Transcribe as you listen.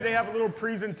have a little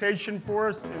presentation for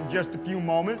us in just a few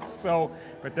moments.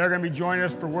 But they're going to be joining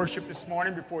us for worship this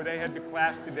morning before they head to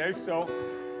class today. So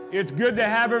it's good to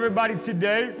have everybody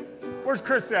today. Where's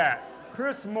Chris at?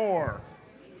 Chris Moore.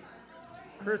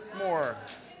 Chris Moore.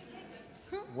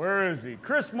 Where is he?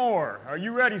 Chris Moore, are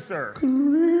you ready, sir?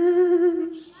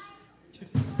 Chris.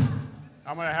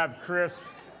 I'm going to have Chris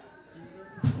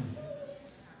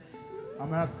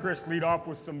lead off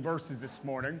with some verses this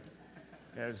morning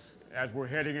as we're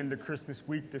heading into Christmas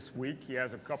week this week. He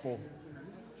has a couple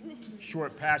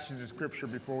short passages of scripture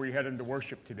before we head into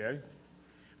worship today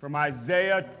from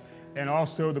Isaiah and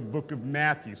also the book of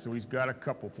Matthew. So he's got a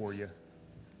couple for you.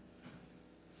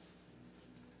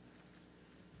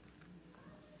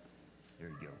 There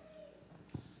you go.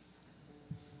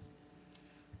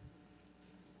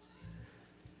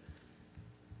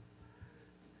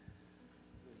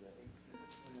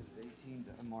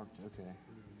 Marked, okay.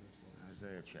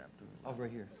 Isaiah chapter. Oh,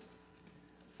 right here.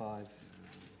 5. I'll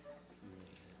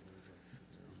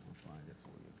find it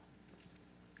for you.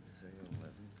 Isaiah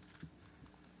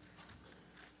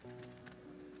 11.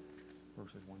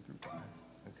 Verses 1 through 5.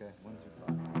 Okay, 1 through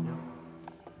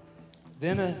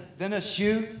 5. Then a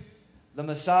shoot, the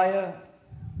Messiah,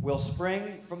 will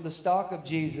spring from the stock of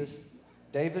Jesus,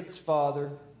 David's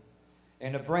father,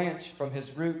 and a branch from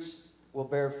his roots will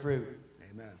bear fruit.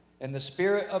 Amen. And the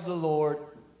Spirit of the Lord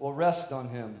will rest on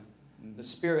him, the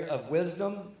Spirit of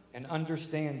wisdom and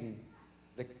understanding,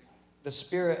 the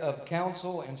Spirit of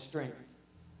counsel and strength,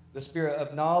 the Spirit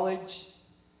of knowledge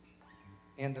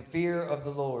and the fear of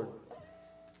the Lord.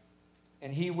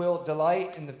 And he will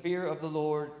delight in the fear of the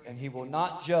Lord, and he will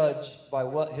not judge by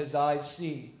what his eyes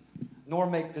see, nor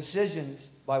make decisions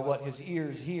by what his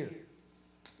ears hear.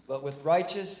 But with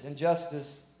righteousness and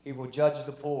justice he will judge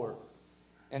the poor,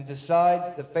 and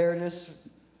decide the fairness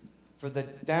for the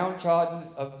downtrodden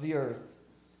of the earth.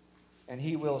 And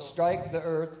he will strike the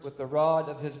earth with the rod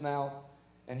of his mouth,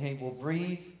 and he will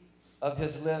breathe of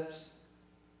his lips.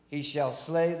 He shall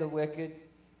slay the wicked,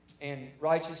 and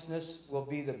righteousness will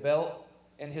be the belt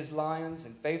in his lions,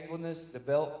 and faithfulness the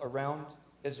belt around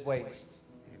his waist.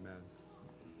 Amen.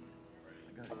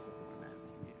 I got it.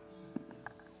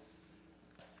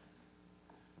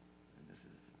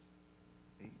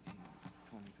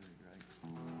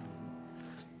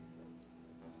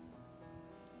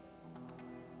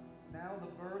 Now the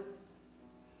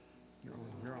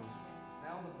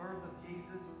birth of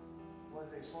Jesus was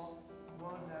as follows.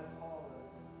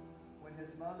 When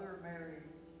his mother Mary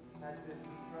had been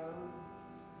betrothed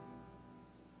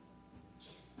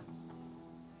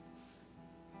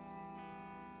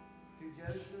to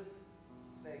Joseph,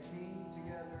 they came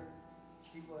together.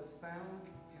 She was found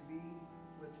to be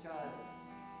with child,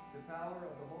 the power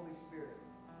of the Holy Spirit.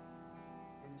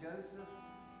 And Joseph,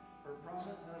 her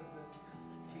promised husband,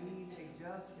 being a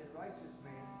just and righteous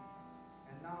man,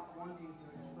 and not wanting to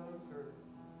expose her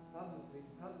publicly,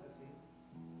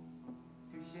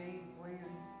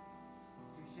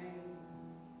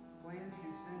 planned to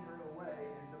send her away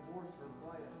and divorce her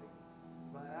quietly.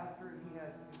 But after he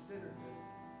had considered this,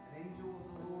 an angel of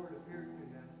the Lord appeared to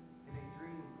him in a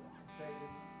dream,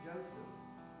 saying, Joseph,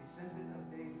 descendant of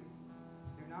David,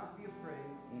 do not be afraid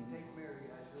to take Mary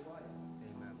as your wife.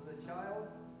 Amen. For the child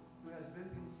who has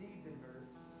been conceived in her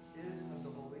is of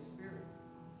the Holy Spirit.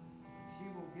 She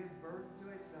will give birth to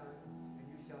a son, and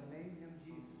you shall name him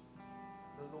Jesus.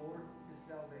 The Lord is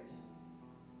salvation.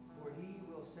 For he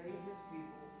will save his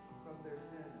people from their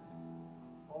sins.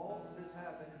 All this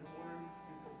happened in order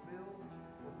to fulfill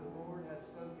what the Lord has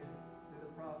spoken to the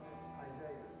prophets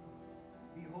Isaiah.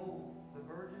 Behold, the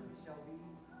virgin shall be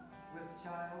with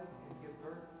child and give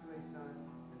birth to a son,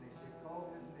 and they shall call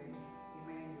his name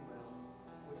Emmanuel,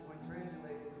 which when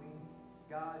translated means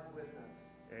God with us.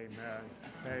 Amen.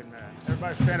 Amen.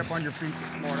 Everybody stand up on your feet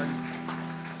this morning.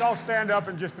 Let's all stand up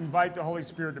and just invite the Holy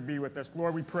Spirit to be with us.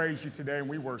 Lord, we praise you today and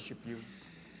we worship you.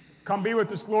 Come be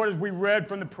with us, Lord, as we read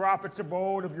from the prophets of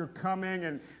old of your coming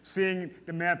and seeing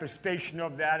the manifestation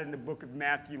of that in the book of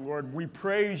Matthew, Lord. We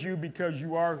praise you because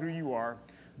you are who you are.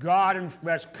 God in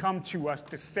flesh come to us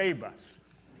to save us.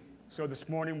 So this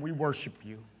morning we worship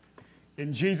you.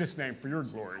 In Jesus' name, for your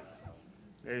glory.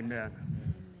 Amen.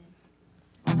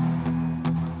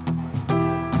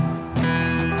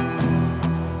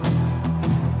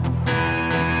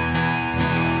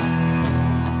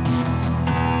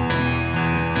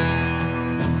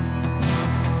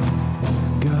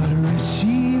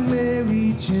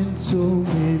 Gentle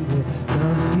wind,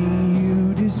 nothing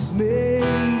you dismay.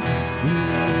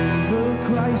 Remember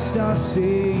Christ our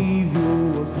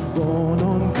Savior was born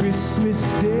on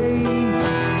Christmas Day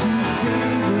to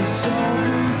save us all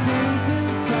from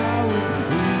Satan's power.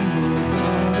 We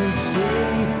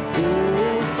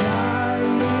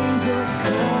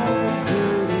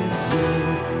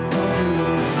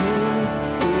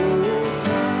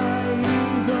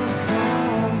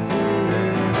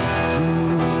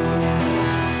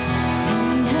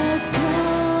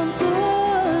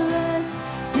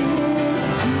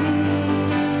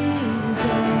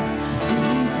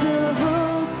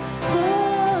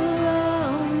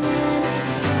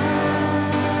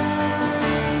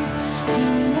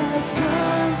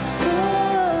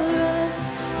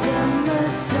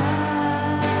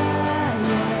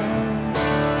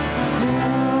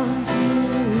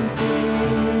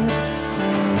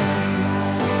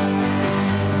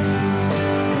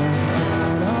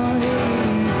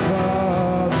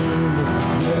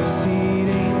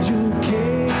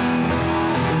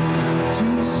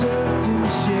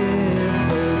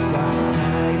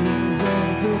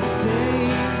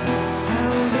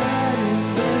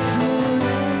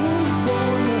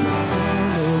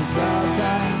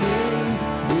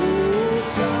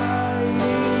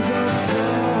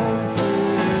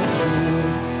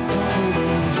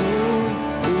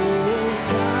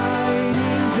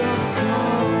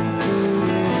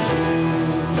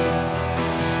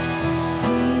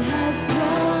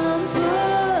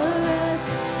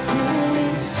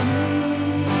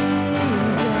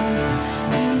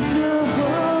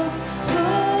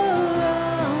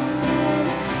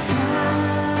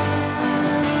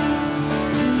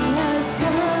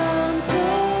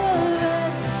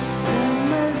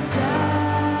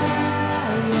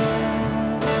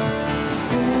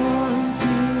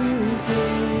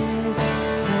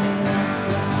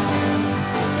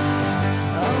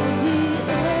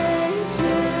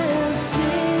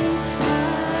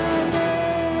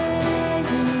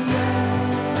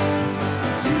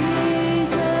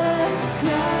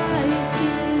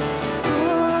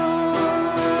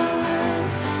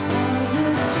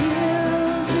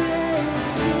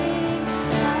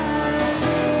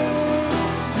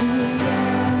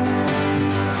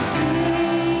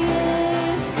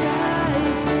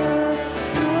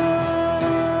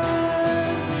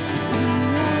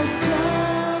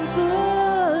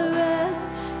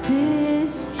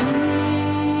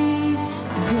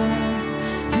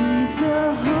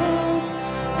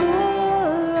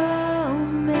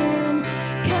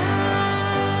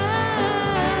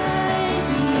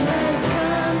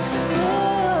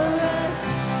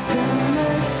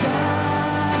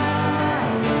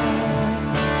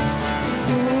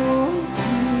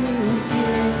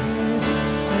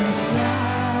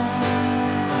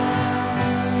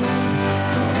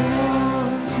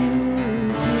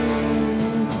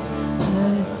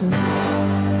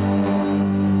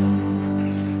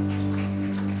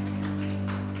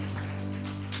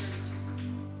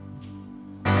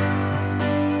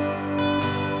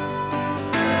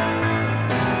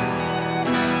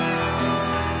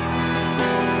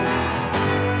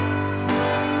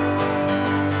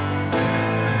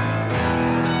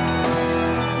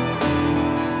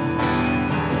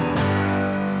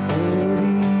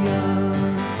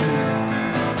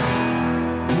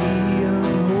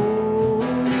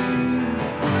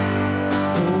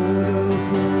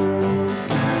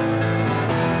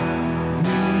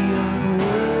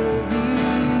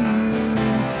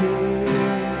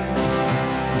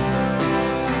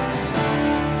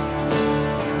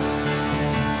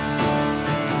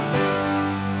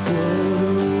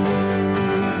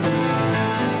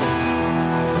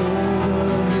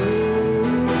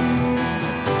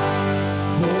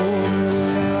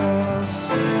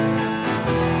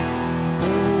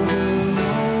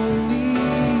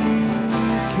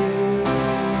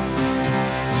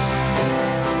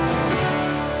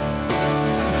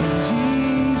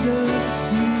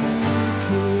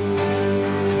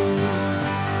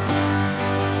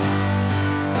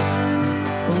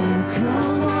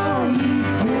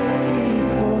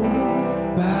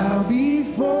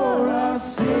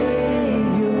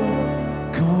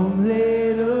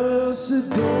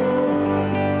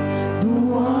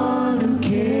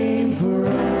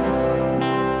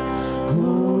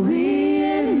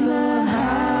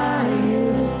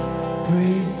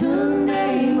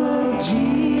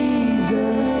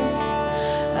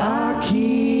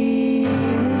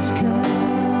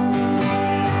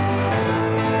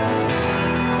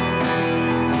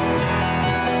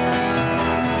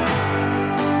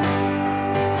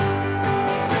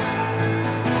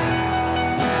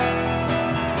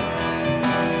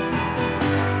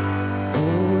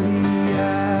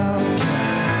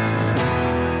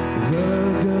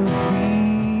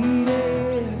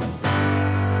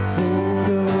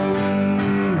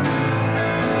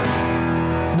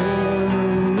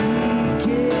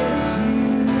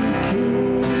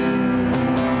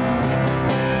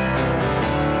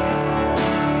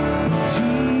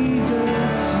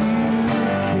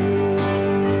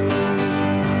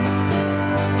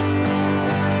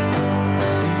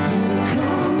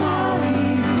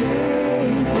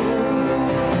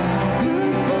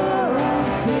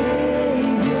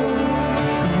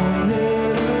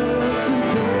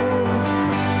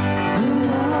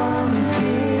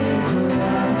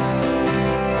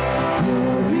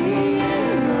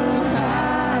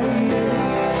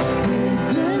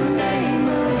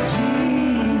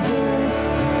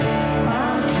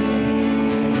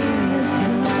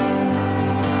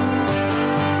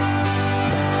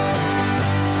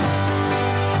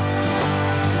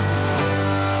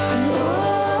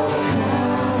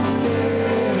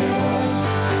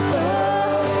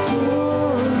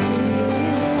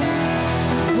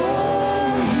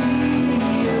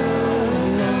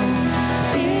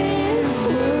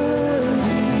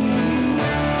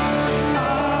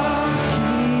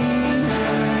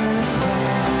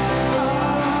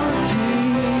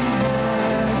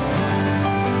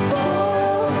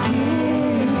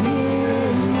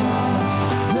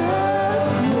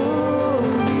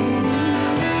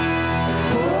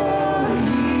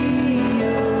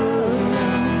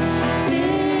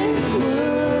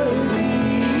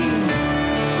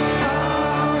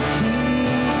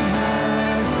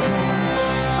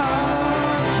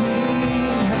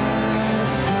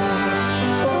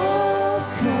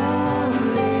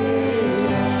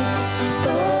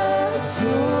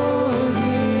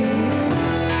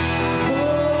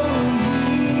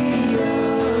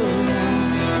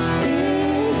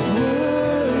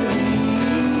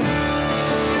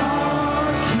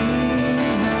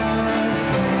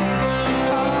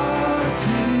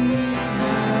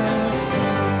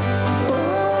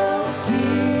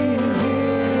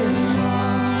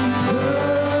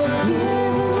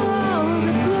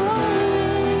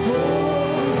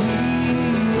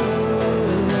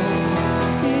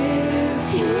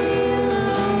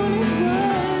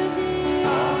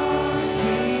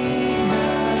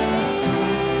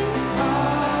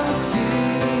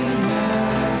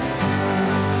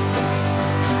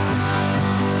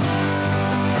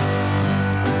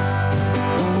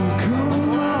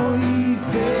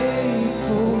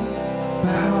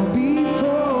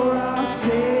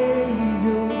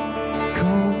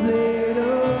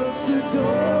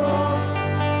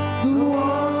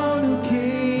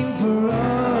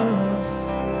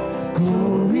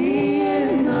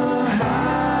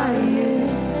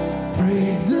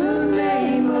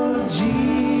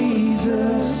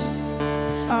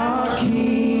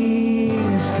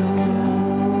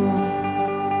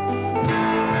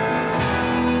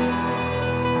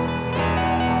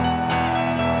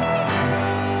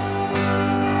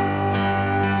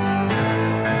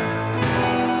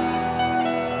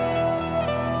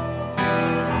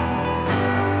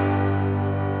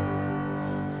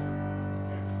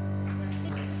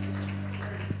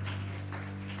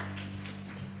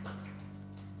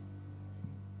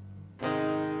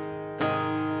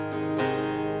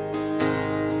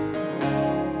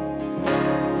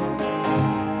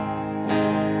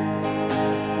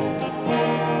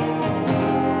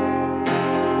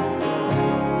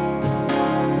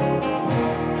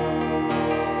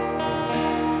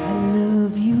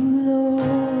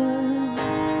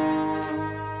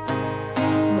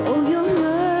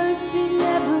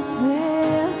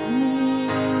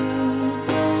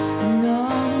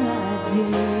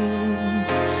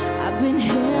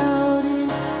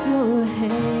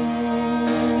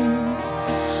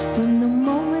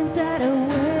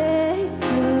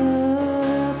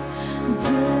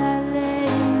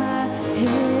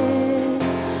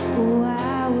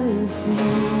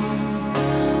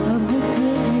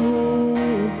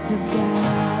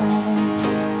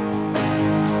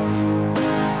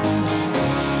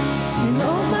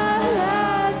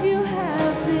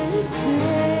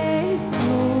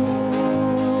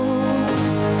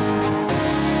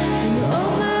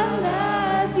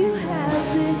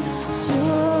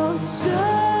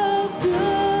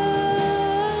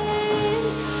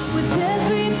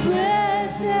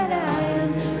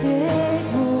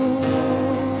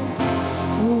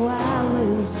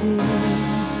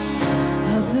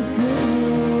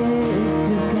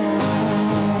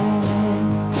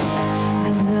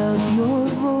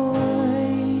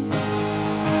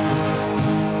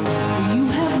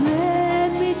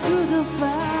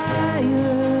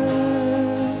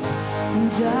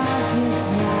darkest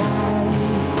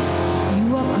night.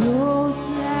 You are close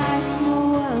like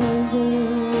no other.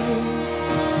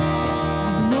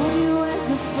 I've known you as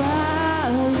a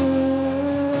father,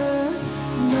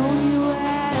 known you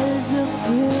as a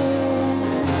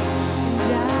friend, and I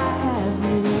have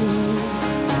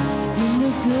lived in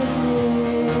the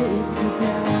goodness of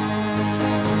God.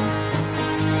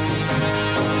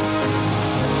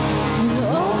 And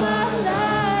all my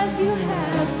life you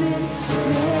have been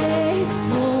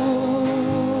faithful.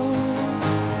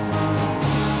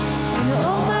 And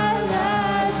all my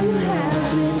life you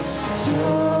have been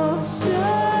so,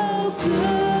 so good.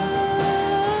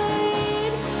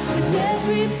 With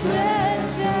every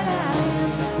breath that I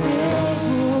am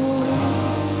able,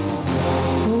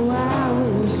 oh, I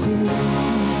will sing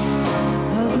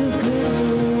of the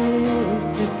goodness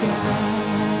of God.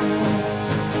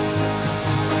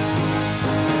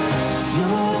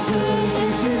 Your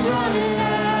goodness is running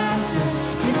after,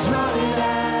 it's running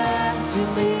after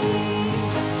me.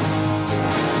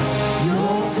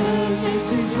 Your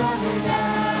goodness is running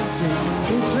after,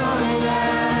 it's running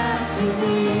after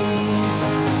me.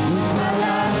 With my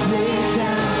life laid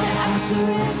down, I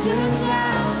surrender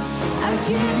now. I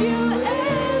give you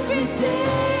everything.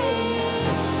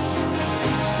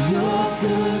 Your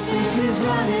goodness is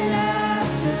running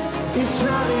after, it's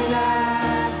running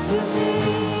after me.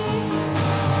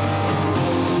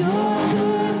 Your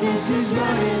goodness is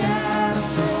running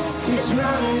after, it's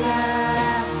running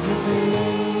after me.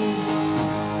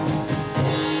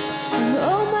 And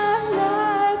all my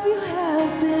life you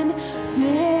have been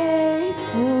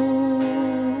faithful.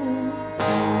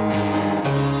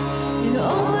 And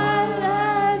all my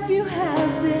life you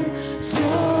have been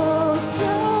so,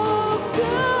 so good.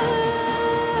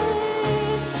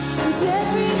 With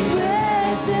every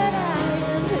breath that I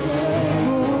am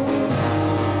able,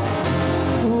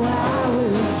 oh, I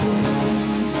will sing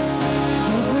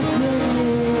of the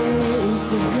goodness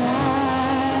of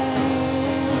God.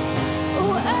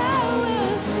 Oh, I will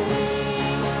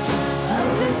sing of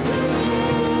the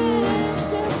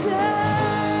goodness of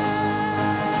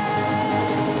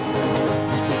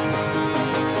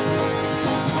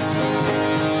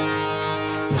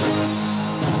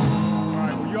All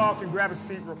right, well, y'all can grab a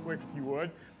seat real quick if you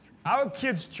would. Our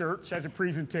kids' church has a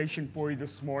presentation for you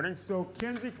this morning. So,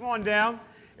 Kenzie, come on down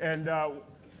and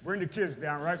bring the kids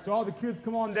down, right? So, all the kids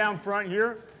come on down front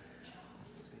here.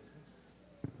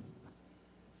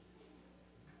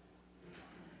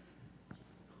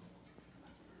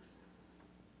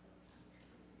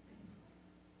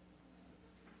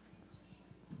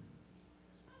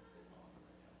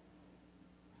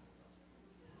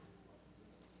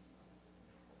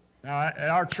 Now, at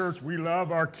our church, we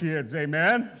love our kids.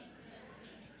 Amen?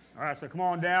 All right, so come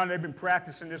on down. They've been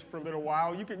practicing this for a little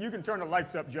while. You can turn the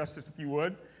lights up, Justice, if you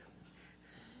would.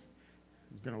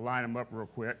 I'm going to line them up real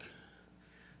quick.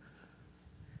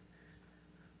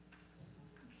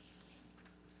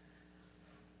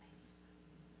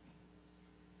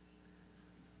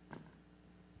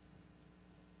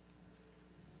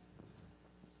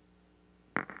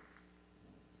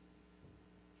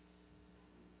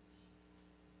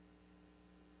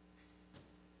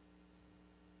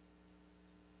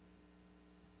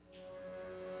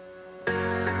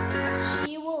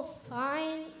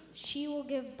 She will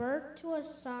give birth to a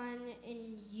son,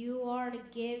 and you are to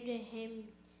give to him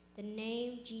the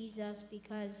name Jesus,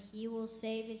 because he will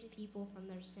save his people from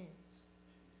their sins.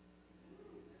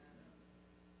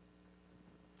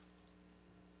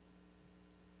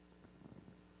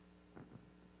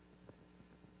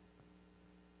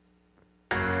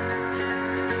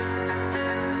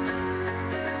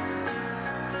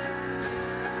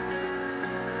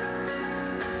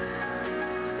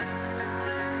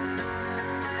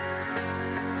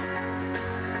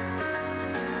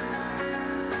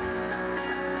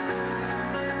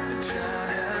 The child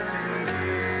has been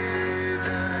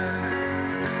given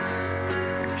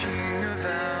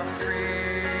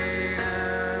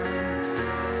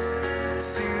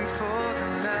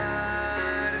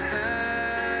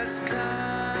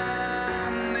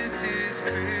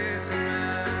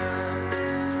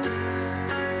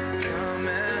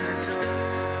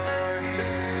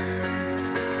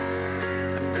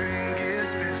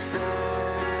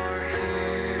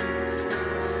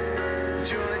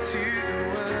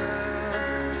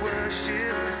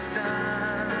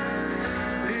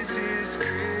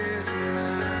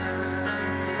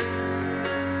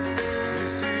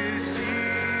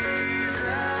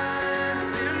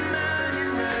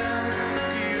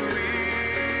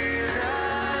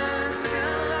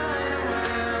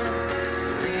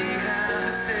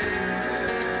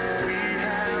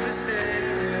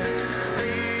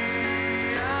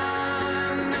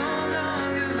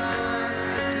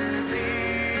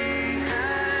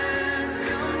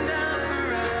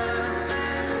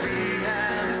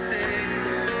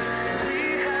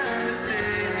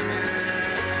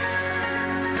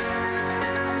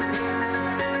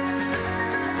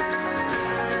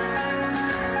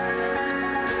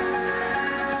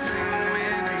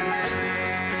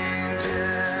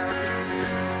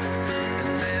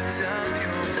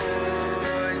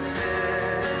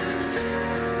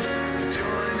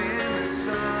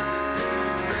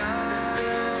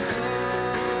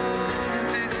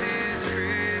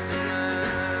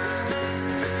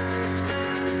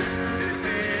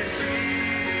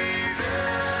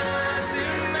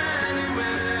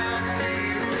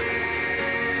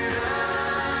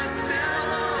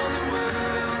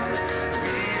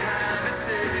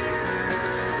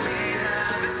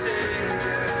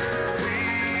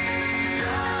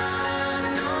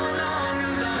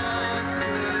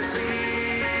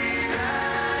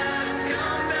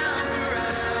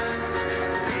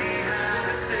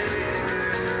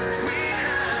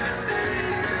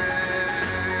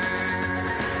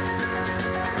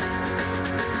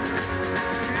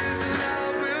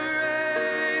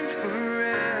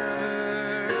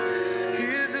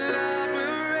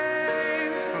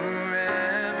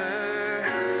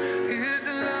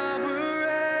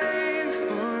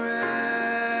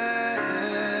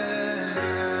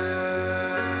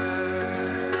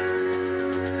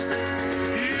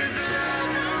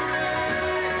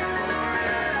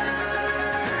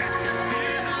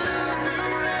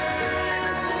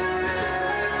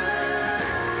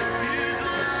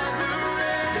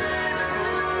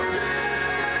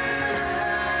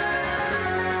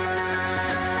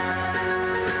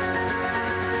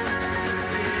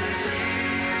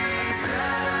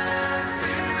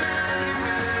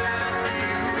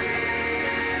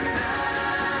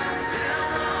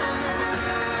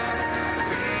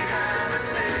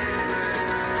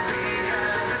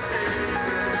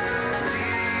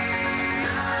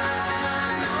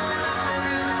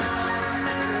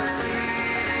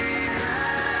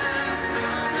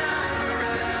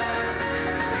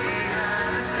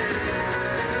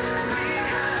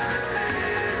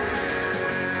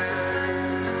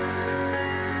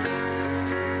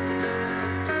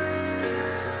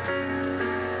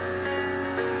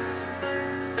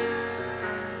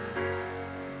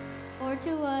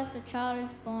a child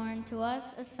is born, to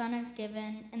us a son is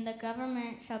given, and the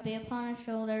government shall be upon his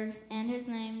shoulders, and his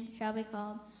name shall be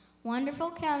called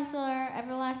Wonderful Counselor,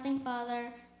 Everlasting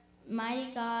Father,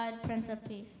 Mighty God, Prince of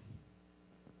Peace.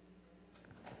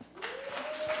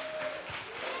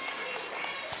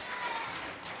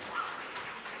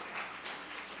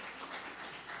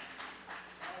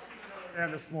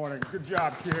 And this morning. Good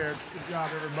job, kids. Good job,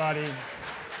 everybody.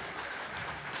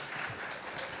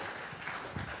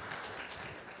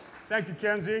 Thank you,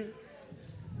 Kenzie.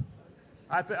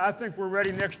 I think we're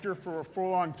ready next year for a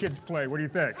full-on kids play. What do you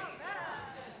think?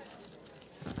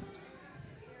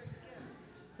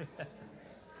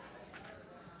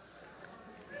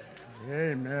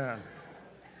 Amen.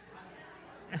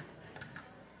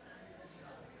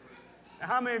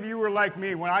 How many of you were like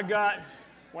me? When I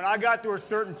got to a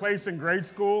certain place in grade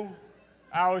school,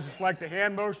 I was just like the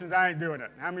hand motions, I ain't doing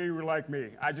it. How many of you were like me?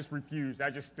 I just refused. I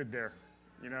just stood there.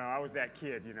 I was that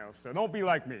kid, So don't be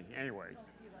like me. Anyways.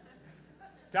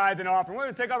 Tithe and offering. We're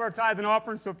going to take off our tithe and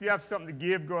offering, so if you have something to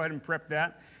give, go ahead and prep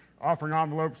that. Offering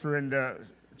envelopes are in the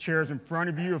chairs in front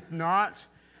of you. If not,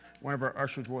 one of our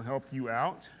ushers will help you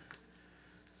out.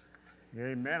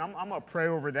 Amen. I'm going to pray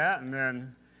over that, and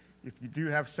then if you do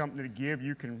have something to give,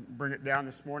 you can bring it down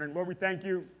this morning. Lord, we thank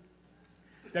you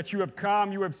that you have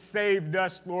come, you have saved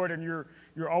us, Lord, and you're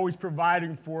always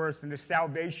providing for us, and the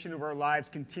salvation of our lives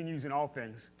continues in all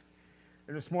things.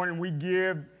 And this morning we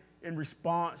give in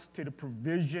response to the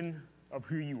provision of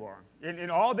who you are in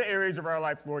all the areas of our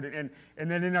life, Lord, and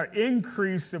then in our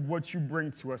increase of what you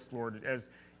bring to us, Lord,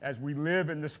 as we live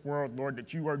in this world, Lord,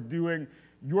 that you are doing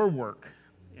your work.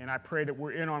 And I pray that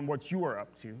we're in on what you are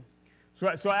up to.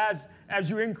 So as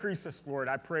you increase us, Lord,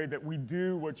 I pray that we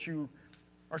do what you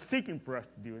are seeking for us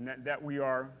to do, and that we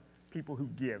are people who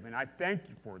give. And I thank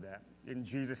you for that. In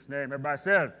Jesus' name. Everybody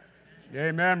says,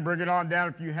 amen. Bring it on down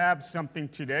if you have something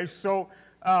today. So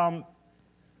our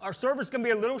service is going to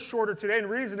be a little shorter today, and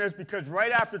the reason is because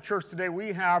right after church today,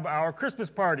 we have our Christmas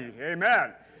party.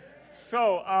 Amen.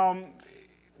 So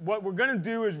what we're going to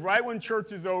do is right when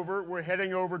church is over, we're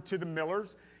heading over to the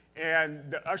Millers. And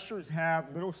the ushers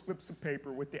have little slips of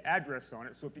paper with the address on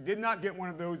it. So if you did not get one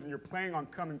of those and you're planning on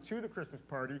coming to the Christmas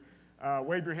party,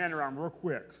 wave your hand around real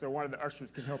quick so one of the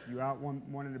ushers can help you out.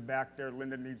 One in the back there.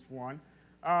 Linda needs one.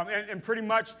 And pretty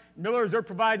much, Miller's, they're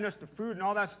providing us the food and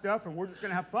all that stuff, and we're just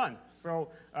going to have fun. So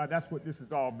that's what this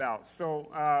is all about. So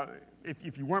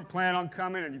if you weren't planning on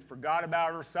coming and you forgot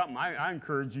about it or something, I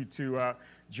encourage you to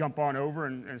jump on over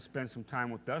and spend some time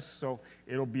with us. So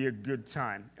it'll be a good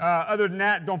time. Other than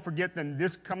that, don't forget that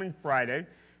this coming Friday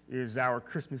is our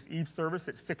Christmas Eve service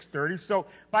at 6:30. So,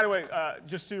 by the way,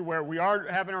 just so you're aware, we are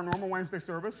having our normal Wednesday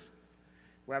service.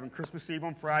 We're having Christmas Eve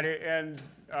on Friday, and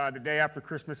the day after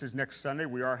Christmas is next Sunday.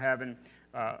 We are having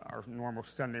our normal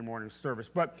Sunday morning service.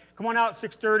 But come on out,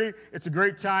 6:30. It's a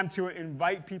great time to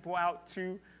invite people out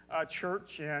to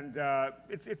church, and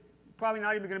it's probably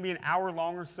not even going to be an hour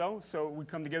long or so. So we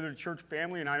come together to church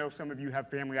family, and I know some of you have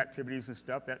family activities and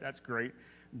stuff. That's great.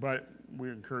 But we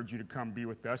encourage you to come be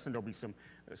with us, and there'll be some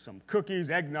cookies,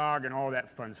 eggnog, and all that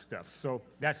fun stuff. So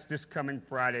that's this coming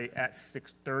Friday at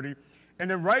 6:30. And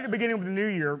then right at the beginning of the new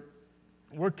year,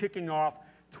 we're kicking off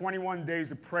 21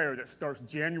 days of prayer that starts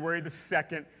January the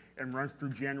 2nd and runs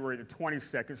through January the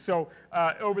 22nd. So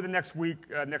over the next week,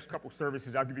 next couple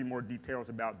services, I'll give you more details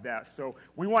about that. So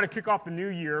we want to kick off the new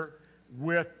year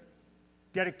with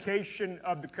dedication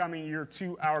of the coming year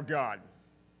to our God.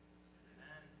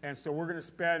 And so we're going to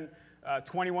spend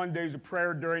 21 days of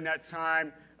prayer during that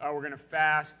time. We're going to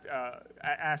fast,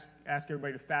 ask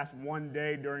everybody to fast one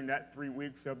day during that 3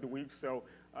 weeks of the week. So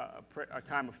a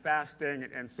time of fasting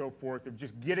and so forth, of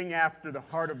just getting after the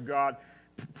heart of God.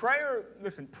 Prayer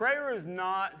is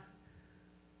not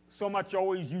so much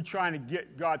always you trying to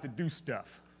get God to do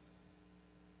stuff.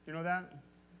 You know that?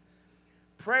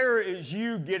 Prayer is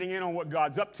you getting in on what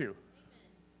God's up to.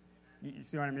 You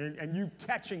see what I mean? And you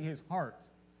catching his heart.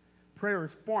 Prayer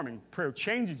is forming. Prayer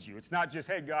changes you. It's not just,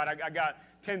 hey, God, I got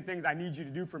 10 things I need you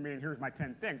to do for me, and here's my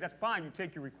 10 things. That's fine. You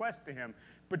take your request to him.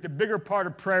 But the bigger part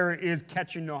of prayer is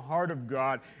catching the heart of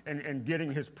God and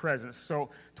getting his presence.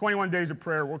 So 21 days of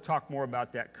prayer, we'll talk more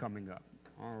about that coming up.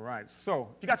 All right. So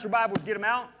if you got your Bibles, get them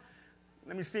out.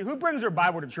 Let me see. Who brings their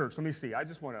Bible to church? Let me see. I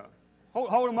just want to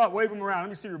hold them up, wave them around. Let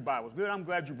me see your Bibles. Good. I'm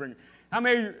glad you bring it. How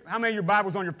many of your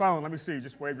Bibles on your phone? Let me see.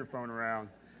 Just wave your phone around.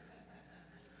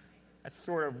 That's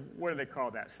sort of, what do they call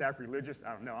that? Sacrilegious?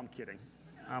 I don't know. I'm kidding.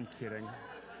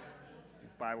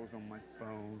 Bible's on my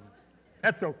phone.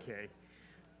 That's okay.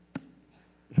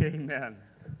 Amen.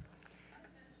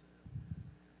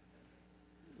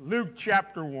 Luke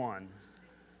chapter 1.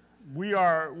 We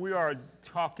are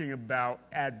talking about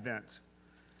Advent.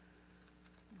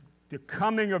 The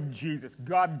coming of Jesus,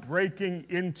 God breaking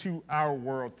into our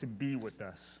world to be with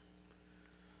us.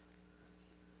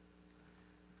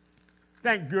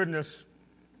 Thank goodness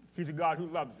he's a God who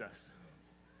loves us.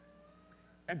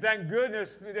 And thank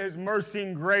goodness that his mercy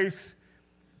and grace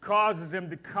causes him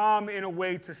to come in a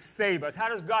way to save us. How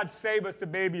does God save us? The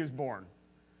baby is born.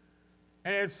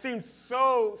 And it seems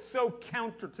so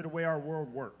counter to the way our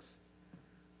world works.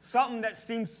 Something that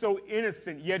seems so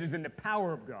innocent, yet is in the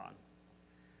power of God.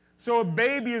 So a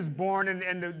baby is born,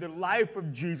 and the life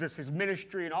of Jesus, his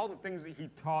ministry, and all the things that he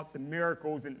taught, the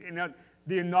miracles, and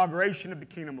the inauguration of the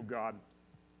kingdom of God,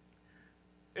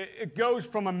 it goes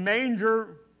from a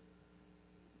manger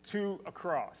to a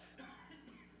cross,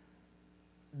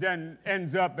 then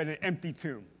ends up in an empty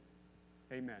tomb.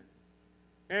 Amen.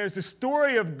 And it's the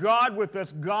story of God with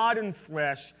us, God in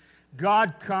flesh,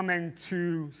 God coming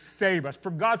to save us.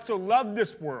 For God so loved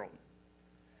this world.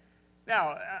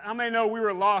 Now, how many know we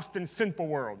were lost in a sinful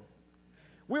world?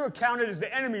 We were counted as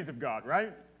the enemies of God,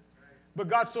 right? But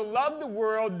God so loved the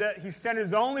world that he sent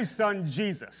his only son,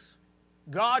 Jesus,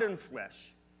 God in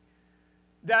flesh,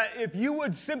 that if you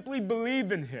would simply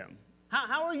believe in him,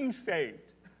 how are you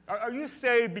saved? Are you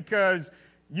saved because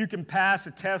you can pass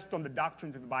a test on the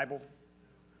doctrines of the Bible?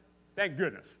 Thank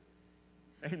goodness.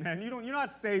 Amen. You're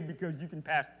not saved because you can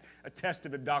pass a test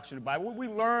of the doctrine of the Bible. We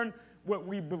learn what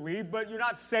we believe, but you're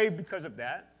not saved because of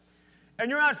that. And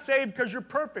you're not saved because you're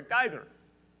perfect either.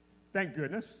 Thank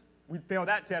goodness. We failed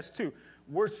that test too.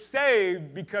 We're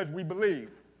saved because we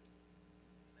believe.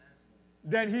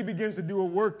 Then he begins to do a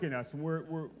work in us, and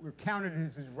we're counted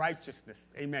as his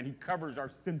righteousness. Amen. He covers our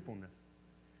sinfulness.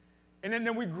 And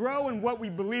then we grow in what we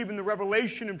believe in the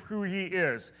revelation of who he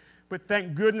is. But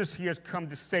thank goodness he has come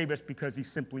to save us because he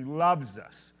simply loves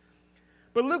us.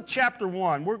 But Luke chapter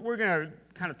 1, we're going to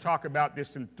kind of talk about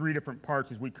this in three different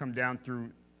parts as we come down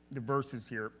through the verses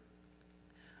here.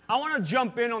 I want to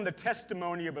jump in on the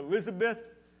testimony of Elizabeth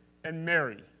and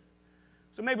Mary.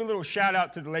 So maybe a little shout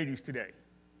out to the ladies today.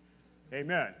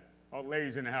 Amen. All the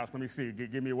ladies in the house, let me see.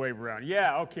 Give me a wave around.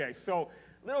 Yeah, okay. So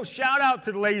a little shout out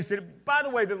to the ladies. By the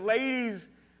way, the ladies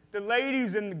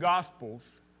in the Gospels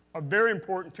are very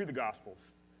important to the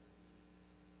Gospels.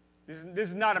 This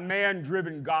is not a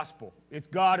man-driven gospel. It's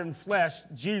God in flesh,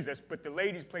 Jesus, but the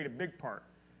ladies played a big part.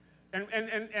 And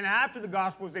after the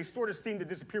Gospels, they sort of seem to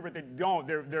disappear, but they don't.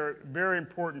 They're very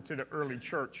important to the early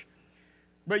church.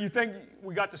 But you think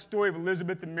we got the story of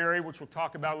Elizabeth and Mary, which we'll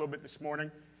talk about a little bit this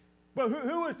morning. But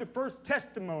who was the first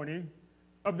testimony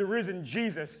of the risen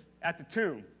Jesus at the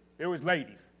tomb? It was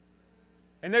ladies.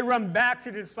 And they run back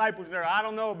to the disciples there. I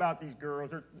don't know about these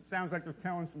girls. It sounds like they're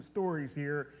telling some stories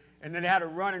here. And then they had to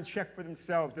run and check for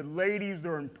themselves. The ladies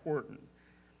are important.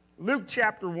 Luke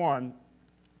chapter 1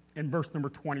 and verse number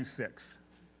 26.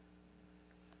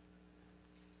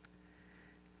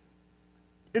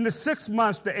 In the 6th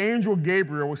month, the angel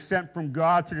Gabriel was sent from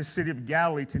God to the city of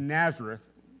Galilee to Nazareth,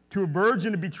 to a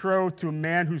virgin betrothed to a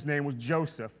man whose name was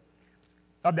Joseph,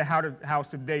 of the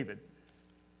house of David.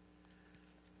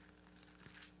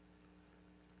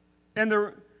 And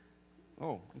I'm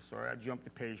sorry, I jumped the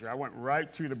page here. I went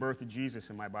right to the birth of Jesus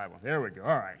in my Bible. There we go.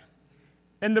 All right.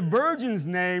 And the virgin's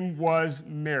name was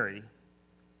Mary.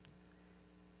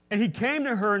 And he came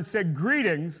to her and said,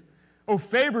 "Greetings, O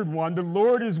favored one, the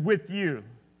Lord is with you."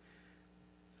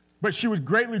 But she was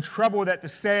greatly troubled at the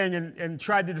saying and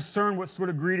tried to discern what sort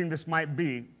of greeting this might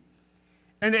be.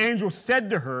 And the angel said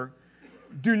to her,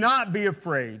 "Do not be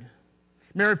afraid,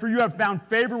 Mary, for you have found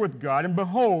favor with God, and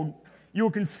behold, you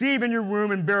will conceive in your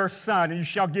womb and bear a son, and you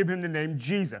shall give him the name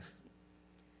Jesus.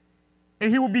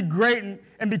 And he will be great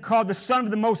and be called the Son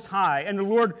of the Most High, and the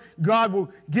Lord God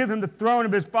will give him the throne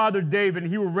of his father David,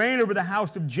 and he will reign over the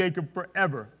house of Jacob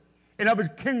forever, and of his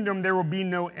kingdom there will be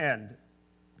no end."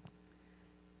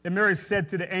 And Mary said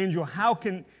to the angel, "How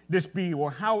can this be,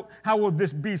 or how will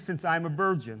this be, since I am a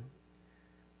virgin?"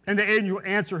 And the angel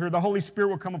answered her, "The Holy Spirit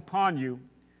will come upon you,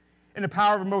 and the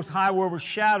power of the Most High will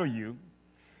overshadow you.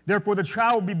 Therefore the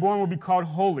child will be born will be called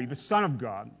Holy, the Son of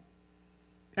God.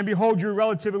 And behold, your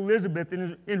relative Elizabeth,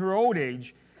 in her old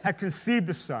age, had conceived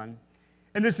a son,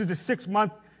 and this is the 6th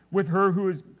month with her who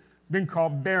has been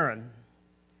called barren.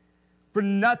 For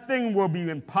nothing will be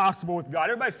impossible with God."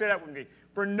 Everybody say that with me.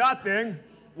 For nothing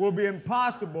will be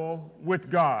impossible with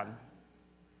God.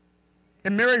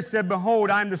 And Mary said,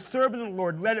 "Behold, I am the servant of the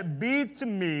Lord. Let it be to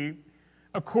me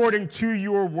according to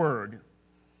your word."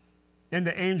 And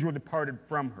the angel departed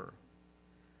from her.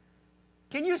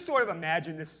 Can you sort of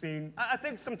imagine this scene? I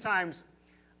think sometimes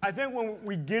I think when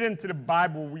we get into the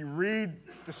Bible, we read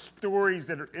the stories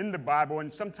that are in the Bible,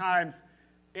 and sometimes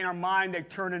in our mind they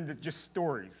turn into just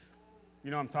stories.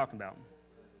 You know what I'm talking about?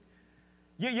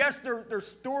 Yes, they're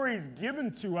stories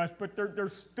given to us, but they're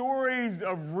stories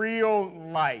of real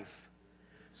life.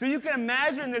 So you can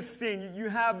imagine this scene. You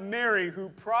have Mary, who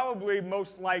probably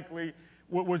most likely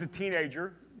was a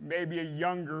teenager, maybe a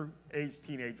younger age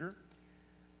teenager.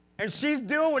 And she's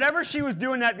doing whatever she was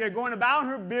doing that day, going about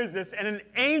her business, and an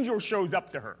angel shows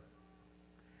up to her.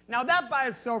 Now, that by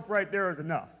itself right there is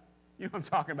enough. You know what I'm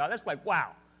talking about? That's like,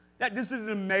 wow. This is an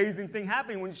amazing thing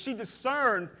happening. When she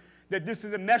discerns that this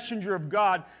is a messenger of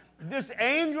God, this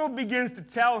angel begins to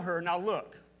tell her, now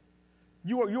look,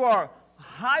 you are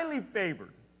highly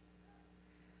favored.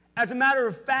 As a matter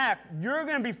of fact, you're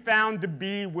going to be found to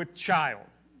be with child.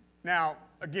 Now,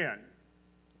 again,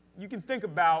 you can think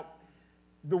about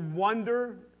the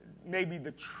wonder, maybe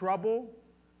the trouble,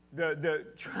 the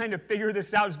trying to figure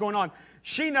this out is going on.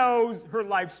 She knows her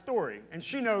life story, and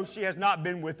she knows she has not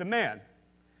been with a man.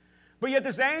 But yet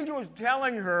this angel is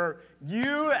telling her,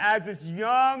 you as this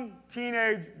young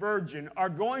teenage virgin are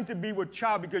going to be with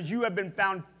child because you have been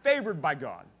found favored by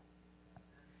God.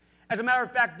 As a matter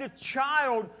of fact, this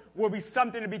child will be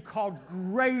something to be called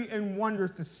great and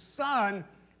wondrous, the Son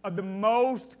of the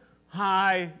Most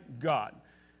High God.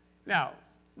 Now,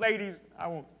 ladies, I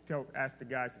won't ask the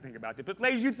guys to think about this, but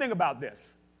ladies, you think about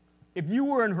this. If you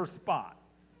were in her spot,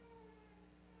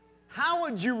 how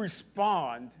would you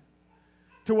respond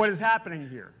to what is happening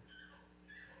here?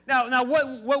 Now,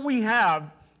 what we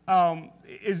have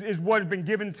is what has been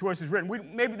given to us is written.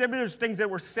 Maybe there's things that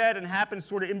were said and happened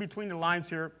sort of in between the lines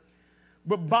here,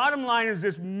 but bottom line is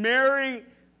this: Mary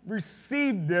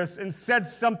received this and said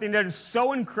something that is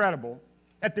so incredible.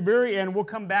 At the very end, we'll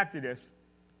come back to this.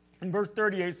 In verse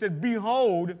 38, it says,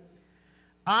 behold,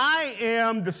 I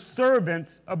am the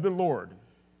servant of the Lord.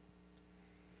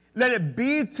 Let it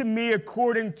be to me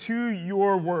according to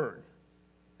your word.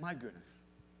 My goodness.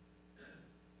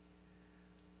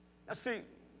 Now see,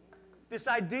 this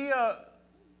idea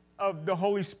of the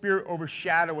Holy Spirit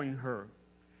overshadowing her,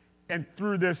 and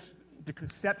through this, the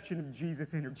conception of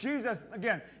Jesus in her. Jesus,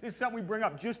 again, this is something we bring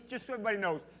up, just so everybody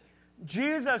knows.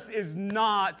 Jesus is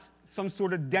not some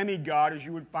sort of demigod as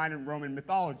you would find in Roman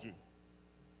mythology.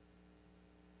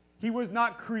 He was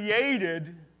not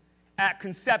created at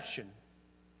conception.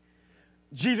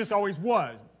 Jesus always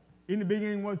was. In the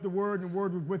beginning was the Word, and the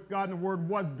Word was with God, and the Word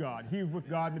was God. He was with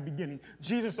God in the beginning.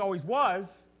 Jesus always was,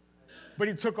 but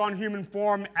he took on human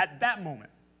form at that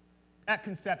moment, at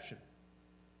conception.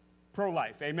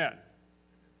 Pro-life, amen.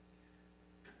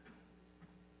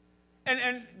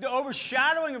 And the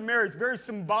overshadowing of Mary is very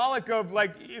symbolic of,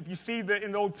 like, if you see in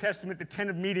the Old Testament, the tent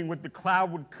of meeting, with the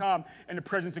cloud would come and the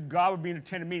presence of God would be in the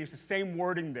tent of meeting. It's the same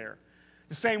wording there.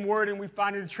 The same wording we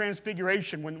find in the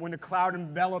Transfiguration when the cloud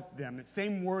enveloped them. The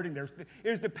same wording there. It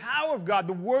is the power of God,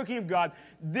 the working of God.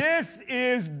 This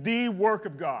is the work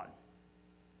of God.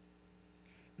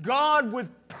 God with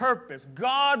purpose.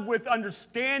 God with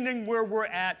understanding where we're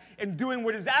at and doing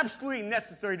what is absolutely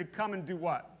necessary to come and do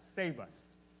what? Save us.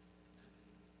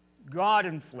 God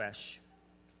in flesh.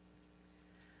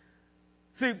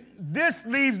 See, this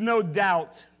leaves no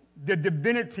doubt the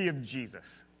divinity of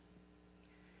Jesus.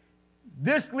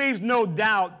 This leaves no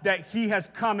doubt that he has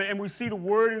come, and we see the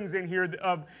wordings in here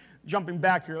of, jumping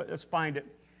back here, let's find it,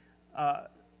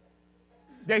 that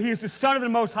he is the Son of the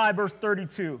Most High, verse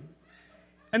 32.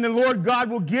 And the Lord God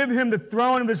will give him the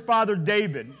throne of his father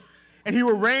David, and he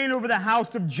will reign over the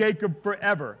house of Jacob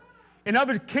forever. And of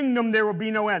his kingdom there will be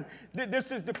no end.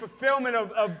 This is the fulfillment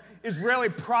of Israeli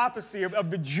prophecy, of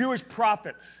the Jewish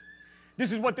prophets.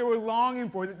 This is what they were longing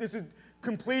for. This is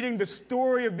completing the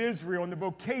story of Israel and the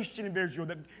vocation of Israel,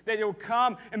 that it will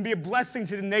come and be a blessing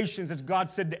to the nations, as God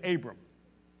said to Abram.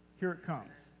 Here it comes.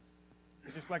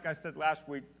 Just like I said last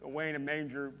week, away in a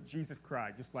manger, Jesus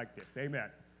cried, just like this.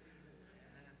 Amen.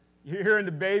 You're hearing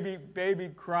the baby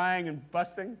crying and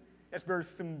fussing. That's very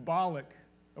symbolic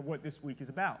of what this week is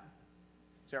about.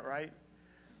 Is that right?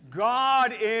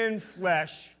 God in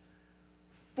flesh,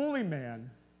 fully man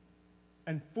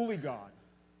and fully God,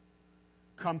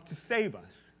 come to save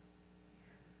us.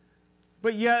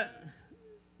 But yet,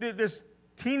 this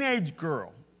teenage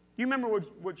girl, you remember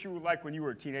what you were like when you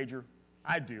were a teenager?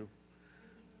 I do.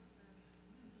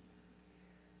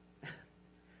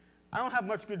 I don't have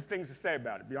much good things to say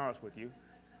about it, to be honest with you.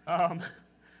 I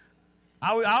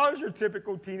was your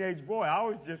typical teenage boy. I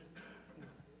was just,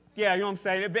 yeah, you know what I'm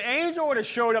saying? If the angel would have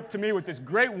showed up to me with this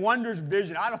great wondrous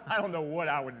vision, I don't know what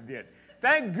I would have did.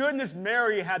 Thank goodness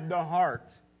Mary had the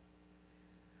heart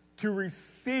to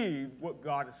receive what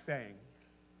God is saying.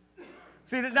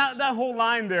 See, that whole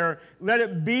line there, let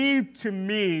it be to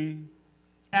me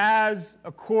as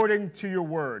according to your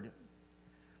word.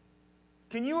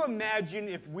 Can you imagine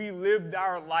if we lived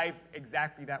our life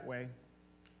exactly that way?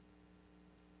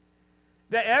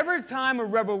 That every time a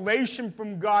revelation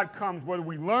from God comes, whether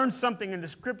we learn something in the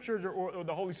scriptures or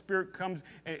the Holy Spirit comes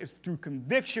and it's through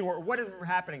conviction or whatever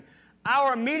happening,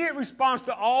 our immediate response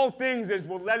to all things is,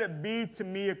 well, let it be to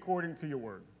me according to your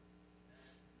word.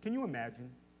 Can you imagine?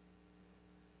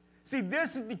 See,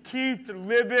 this is the key to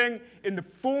living in the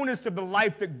fullness of the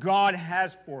life that God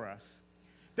has for us.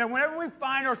 That whenever we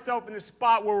find ourselves in a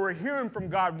spot where we're hearing from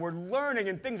God, we're learning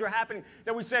and things are happening,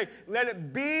 that we say, let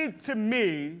it be to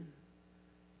me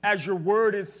as your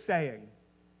word is saying.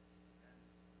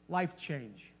 Life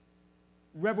change.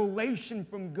 Revelation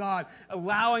from God,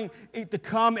 allowing it to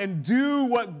come and do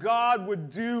what God would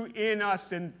do in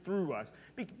us and through us.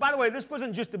 By the way, this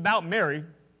wasn't just about Mary.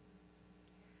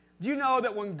 Do you know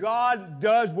that when God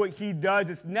does what he does,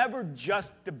 it's never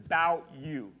just about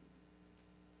you?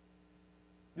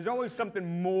 There's always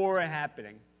something more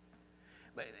happening.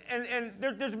 And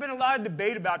there's been a lot of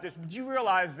debate about this, but you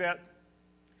realize that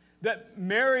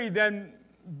Mary then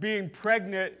being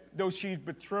pregnant, though she's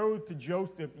betrothed to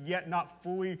Joseph, yet not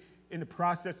fully in the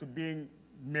process of being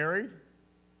married?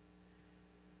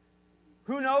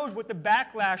 Who knows what the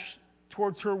backlash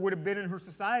towards her would have been in her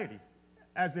society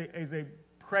as a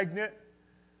pregnant,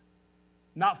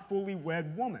 not fully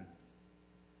wed woman.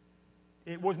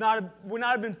 It would not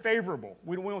have been favorable.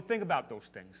 We don't think about those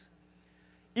things.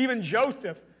 Even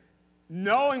Joseph,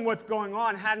 knowing what's going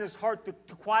on, had in his heart to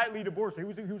quietly divorce her.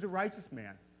 He was a righteous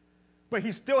man. But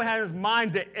he still had in his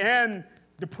mind to end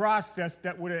the process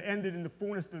that would have ended in the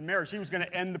fullness of the marriage. He was going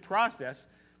to end the process.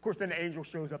 Of course, then the angel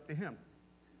shows up to him.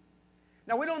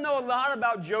 Now, we don't know a lot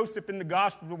about Joseph in the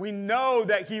gospel, but we know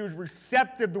that he was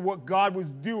receptive to what God was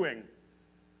doing.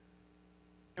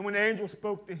 And when the angel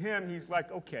spoke to him, he's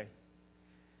like, okay,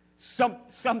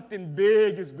 something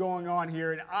big is going on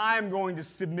here, and I'm going to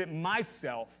submit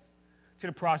myself to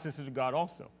the processes of God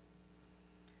also.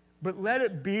 But let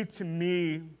it be to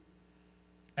me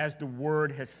as the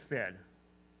word has said.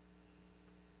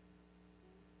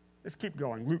 Let's keep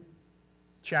going. Luke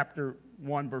chapter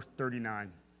 1, verse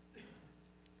 39.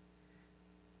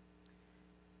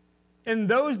 In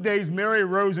those days, Mary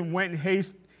arose and went in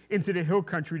haste into the hill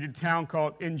country to a town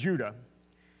called in Judah.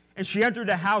 And she entered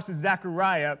the house of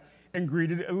Zechariah and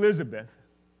greeted Elizabeth.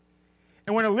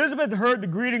 And when Elizabeth heard the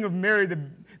greeting of Mary,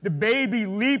 the baby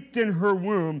leaped in her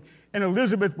womb, and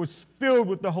Elizabeth was filled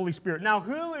with the Holy Spirit. Now,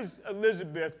 who is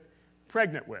Elizabeth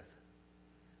pregnant with?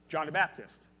 John the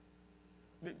Baptist.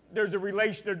 There's a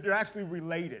relation, they're actually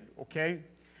related, okay?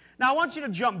 Now, I want you to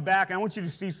jump back, and I want you to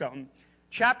see something.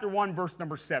 Chapter 1, verse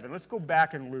number 7. Let's go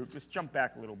back in Luke. Let's jump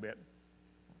back a little bit.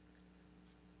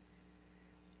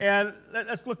 And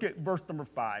let's look at verse number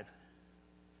 5.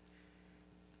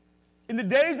 In the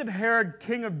days of Herod,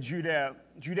 king of Judea,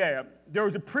 there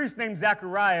was a priest named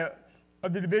Zechariah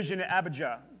of the division of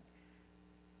Abijah.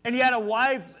 And he had a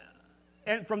wife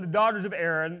from the daughters of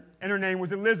Aaron, and her name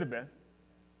was Elizabeth.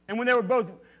 And when they were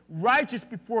both righteous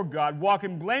before God,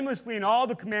 walking blamelessly in all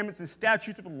the commandments and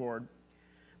statutes of the Lord,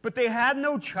 but they had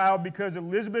no child because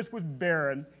Elizabeth was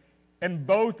barren, and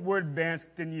both were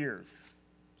advanced in years.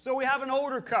 So we have an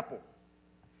older couple.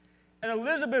 And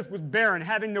Elizabeth was barren,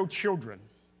 having no children.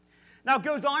 Now it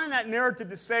goes on in that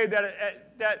narrative to say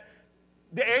that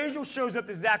the angel shows up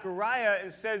to Zechariah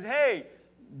and says, hey,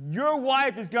 your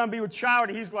wife is going to be with child.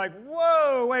 And he's like,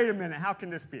 whoa, wait a minute, how can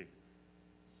this be?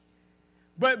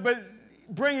 But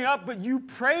bringing up, but you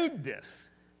prayed this.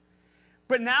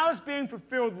 But now it's being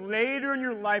fulfilled later in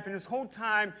your life, and this whole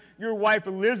time your wife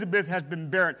Elizabeth has been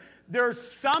barren. There's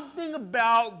something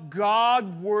about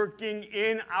God working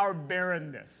in our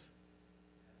barrenness,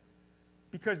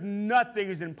 because nothing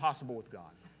is impossible with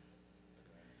God.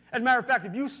 As a matter of fact,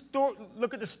 if you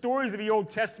look at the stories of the Old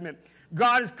Testament,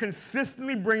 God is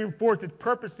consistently bringing forth his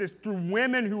purposes through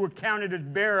women who were counted as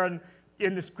barren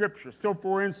in the Scriptures. So,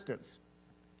 for instance,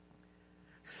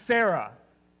 Sarah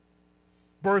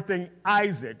birthing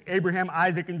Isaac, Abraham,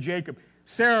 Isaac, and Jacob.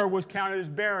 Sarah was counted as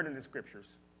barren in the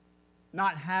Scriptures,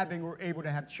 not having or able to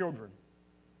have children.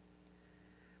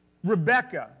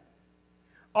 Rebekah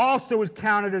also was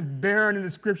counted as barren in the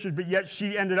Scriptures, but yet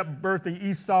she ended up birthing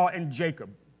Esau and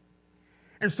Jacob.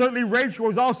 And certainly Rachel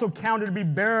was also counted to be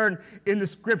barren in the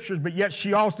Scriptures, but yet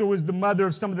she also was the mother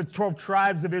of some of the 12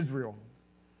 tribes of Israel.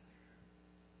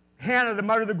 Hannah, the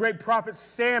mother of the great prophet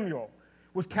Samuel,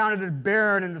 was counted as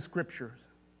barren in the Scriptures.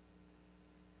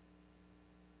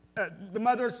 The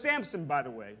mother of Samson, by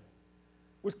the way,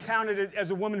 was counted as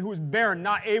a woman who was barren,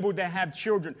 not able to have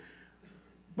children.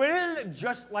 But isn't it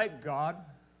just like God?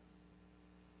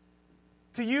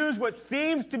 To use what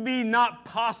seems to be not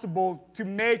possible to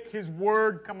make his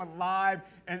word come alive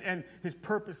and his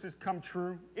purposes come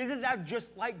true? Isn't that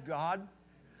just like God?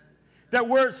 That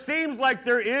where it seems like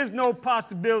there is no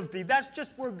possibility, that's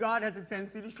just where God has a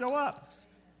tendency to show up.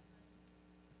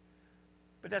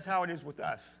 But that's how it is with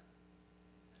us.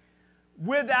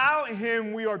 Without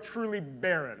him, we are truly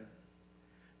barren,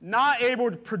 not able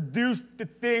to produce the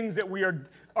things that we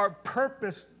are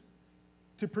purposed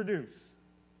to produce.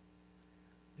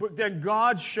 But then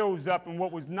God shows up, and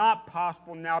what was not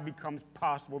possible now becomes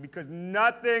possible, because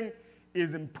nothing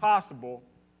is impossible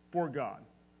for God.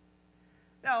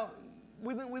 Now,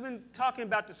 we've been talking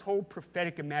about this whole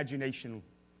prophetic imagination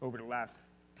over the last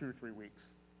 2 or 3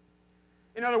 weeks.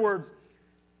 In other words,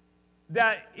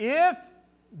 that if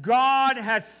God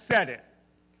has said it,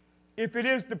 if it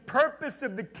is the purpose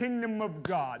of the kingdom of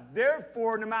God,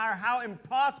 therefore, no matter how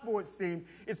impossible it seems,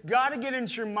 it's got to get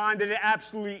into your mind that it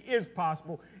absolutely is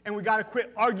possible, and we got to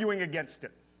quit arguing against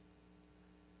it.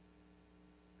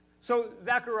 So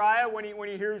Zechariah, when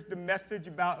he hears the message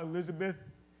about Elizabeth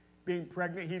being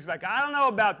pregnant, he's like, I don't know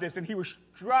about this, and he was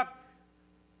struck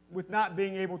with not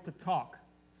being able to talk.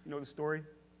 You know the story?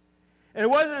 And it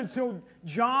wasn't until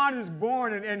John is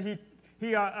born and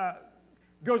he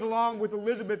goes along with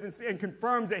Elizabeth and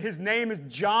confirms that his name is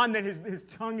John, that his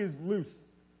tongue is loose.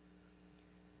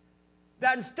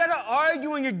 That instead of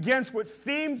arguing against what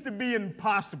seems to be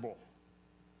impossible,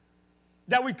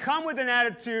 that we come with an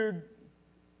attitude,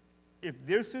 if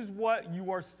this is what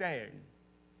you are saying,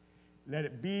 let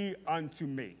it be unto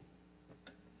me.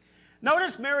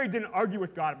 Notice Mary didn't argue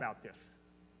with God about this.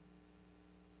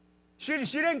 She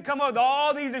didn't come up with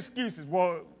all these excuses.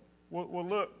 Well,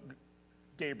 look,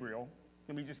 Gabriel,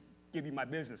 let me just give you my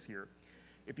business here.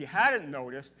 If you hadn't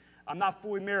noticed, I'm not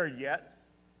fully married yet.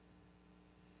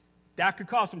 That could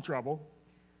cause some trouble.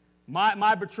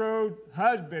 My betrothed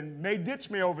husband may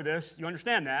ditch me over this. You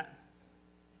understand that?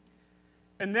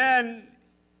 And then,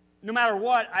 no matter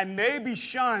what, I may be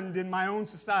shunned in my own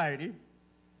society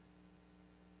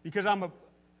because I'm an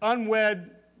unwed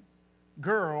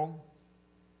girl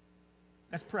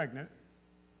that's pregnant.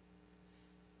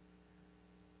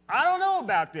 I don't know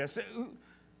about this.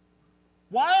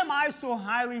 Why am I so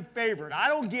highly favored? I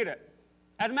don't get it.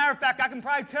 As a matter of fact, I can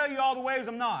probably tell you all the ways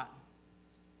I'm not.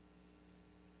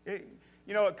 It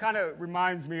kind of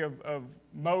reminds me of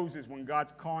Moses when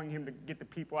God's calling him to get the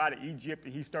people out of Egypt,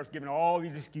 and he starts giving all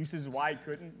these excuses why he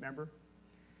couldn't, remember?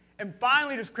 And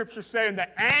finally, the scripture's saying the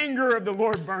anger of the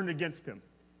Lord burned against him.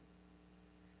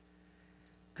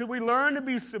 Could we learn to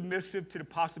be submissive to the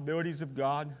possibilities of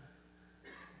God?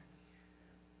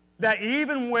 That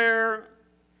even where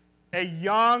a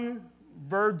young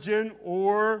virgin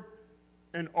or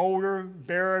an older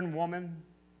barren woman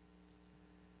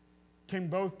can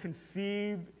both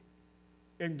conceive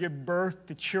and give birth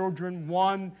to children,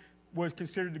 one was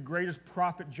considered the greatest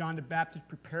prophet, John the Baptist,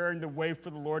 preparing the way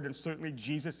for the Lord, and certainly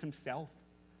Jesus himself.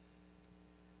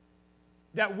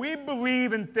 That we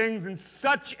believe in things in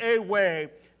such a way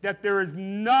that there is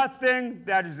nothing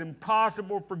that is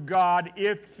impossible for God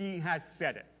if he has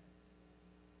said it.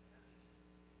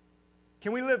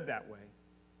 Can we live that way?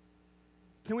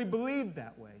 Can we believe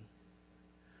that way?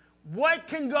 What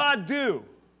can God do?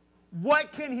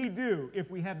 What can he do if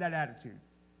we have that attitude?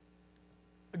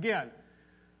 Again,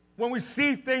 when we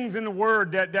see things in the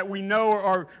Word that we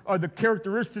know are the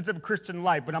characteristics of Christian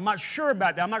life, but I'm not sure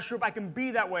about that. I'm not sure if I can be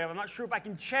that way. I'm not sure if I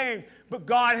can change, but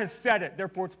God has said it,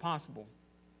 therefore it's possible.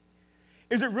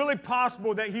 Is it really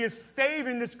possible that he is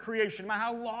saving this creation, no matter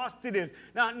how lost it is,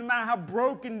 no matter how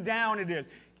broken down it is?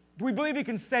 Do we believe he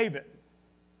can save it?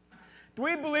 Do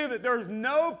we believe that there is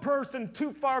no person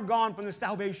too far gone from the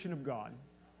salvation of God?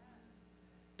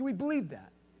 Do we believe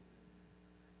that?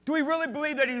 Do we really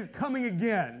believe that he's coming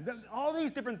again? All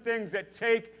these different things that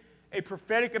take a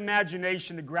prophetic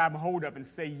imagination to grab hold of and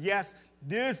say, yes,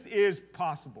 this is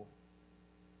possible.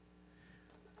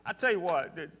 I'll tell you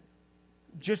what,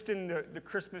 just in the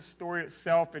Christmas story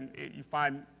itself, and you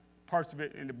find parts of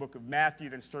it in the book of Matthew,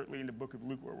 then certainly in the book of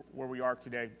Luke where we are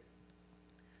today.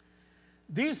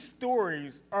 These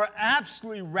stories are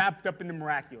absolutely wrapped up in the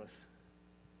miraculous.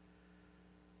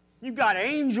 You've got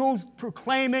angels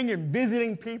proclaiming and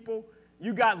visiting people.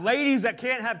 You've got ladies that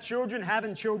can't have children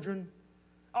having children.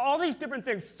 All these different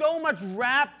things, so much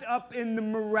wrapped up in the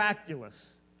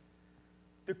miraculous.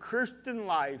 The Christian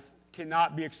life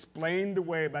cannot be explained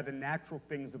away by the natural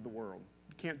things of the world.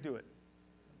 You can't do it.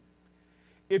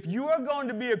 If you are going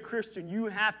to be a Christian, you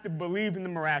have to believe in the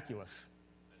miraculous.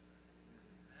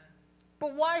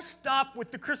 But why stop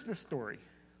with the Christmas story?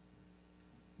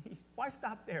 Why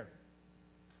stop there?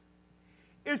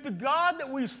 Is the God that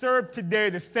we serve today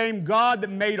the same God that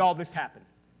made all this happen?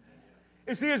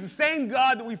 Is he the same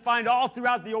God that we find all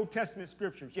throughout the Old Testament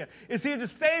scriptures? Yeah. Is he the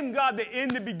same God that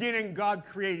in the beginning God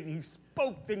created and he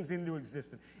spoke things into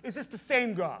existence? Is this the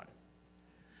same God?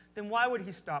 Then why would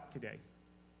he stop today?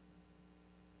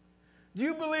 Do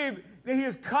you believe that he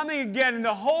is coming again and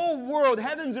the whole world,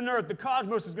 heavens and earth, the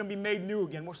cosmos is going to be made new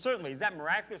again? Well, certainly. Is that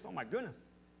miraculous? Oh, my goodness.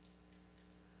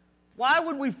 Why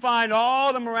would we find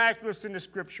all the miraculous in the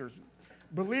scriptures?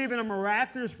 Believe in a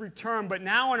miraculous return, but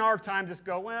now in our time just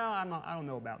go, well, I don't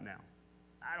know about now.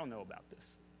 I don't know about this.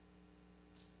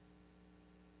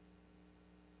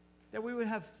 That we would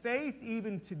have faith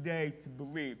even today to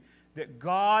believe that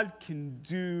God can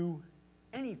do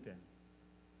anything.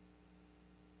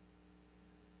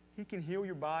 He can heal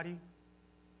your body.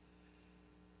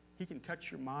 He can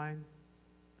touch your mind.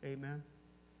 Amen.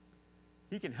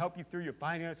 He can help you through your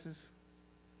finances.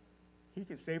 He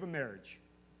can save a marriage.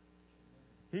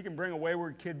 He can bring a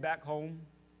wayward kid back home.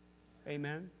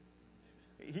 Amen.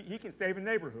 He can save a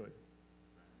neighborhood.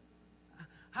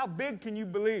 How big can you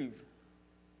believe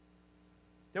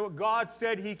that what God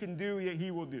said he can do,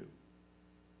 he will do?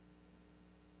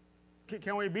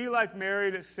 Can we be like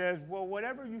Mary that says, well,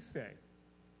 whatever you say,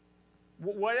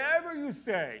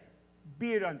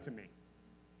 be it unto me.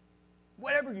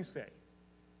 Whatever you say.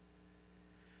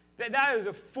 That is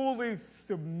a fully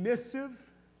submissive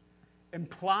and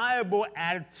pliable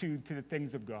attitude to the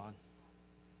things of God.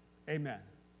 Amen.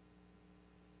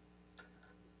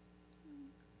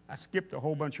 I skipped a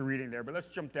whole bunch of reading there, but let's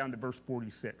jump down to verse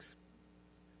 46.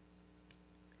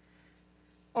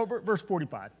 Oh, verse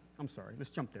 45. I'm sorry. Let's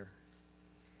jump there.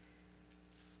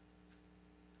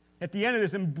 At the end of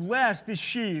this, and blessed is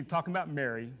she, talking about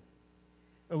Mary,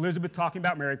 Elizabeth talking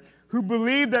about Mary, who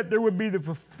believed that there would be the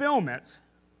fulfillment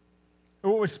of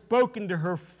what was spoken to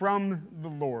her from the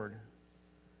Lord.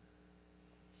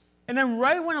 And then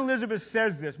right when Elizabeth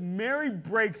says this, Mary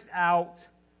breaks out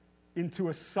into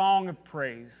a song of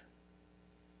praise.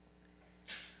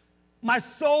 My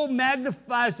soul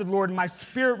magnifies the Lord, and my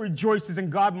spirit rejoices in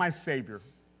God my Savior.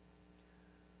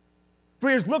 For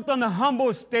he has looked on the humble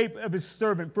estate of his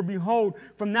servant. For behold,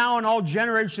 from now on all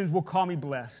generations will call me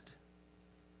blessed.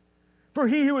 For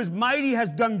he who is mighty has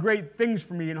done great things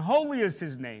for me, and holy is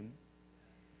his name.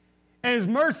 And his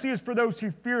mercy is for those who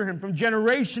fear him from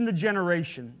generation to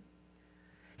generation.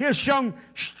 He has shown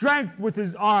strength with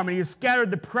his arm, and he has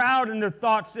scattered the proud in the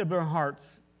thoughts of their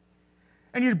hearts.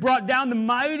 And he has brought down the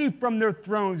mighty from their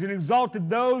thrones and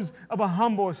exalted those of a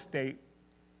humble estate.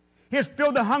 He has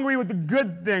filled the hungry with the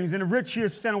good things, and the rich he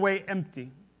has sent away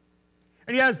empty.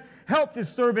 And he has helped his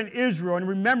servant Israel in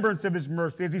remembrance of his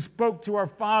mercy, as he spoke to our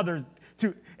fathers,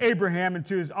 to Abraham, and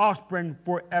to his offspring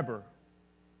forever.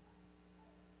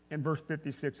 In verse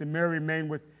 56, and Mary remained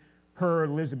with her,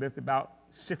 Elizabeth, about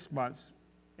 6 months,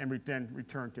 and then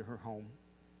returned to her home.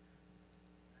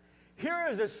 Here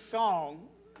is a song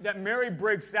that Mary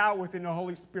breaks out within the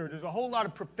Holy Spirit. There's a whole lot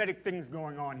of prophetic things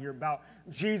going on here about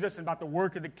Jesus and about the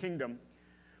work of the kingdom.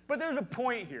 But there's a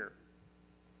point here.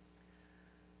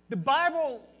 The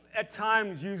Bible at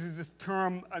times uses this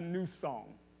term, a new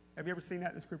song. Have you ever seen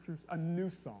that in the scriptures? A new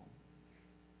song.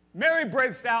 Mary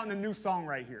breaks out in a new song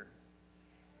right here.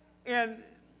 And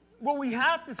what we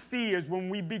have to see is when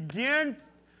we begin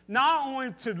not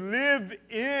only to live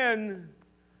in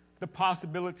the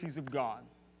possibilities of God,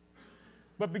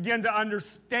 but begin to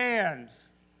understand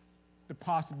the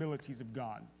possibilities of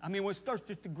God. I mean, when it starts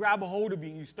just to grab a hold of you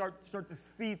and you start to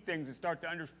see things and start to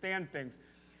understand things,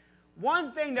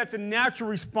 one thing that's a natural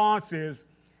response is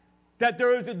that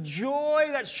there is a joy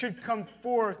that should come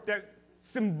forth that's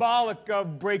symbolic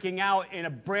of breaking out in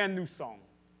a brand new song.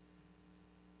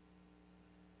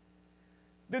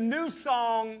 The new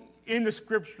song in the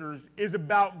scriptures is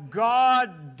about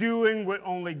God doing what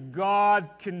only God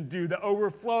can do, the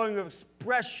overflowing of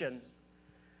expression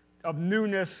of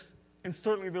newness and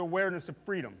certainly the awareness of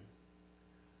freedom.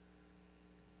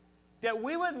 That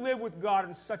we would live with God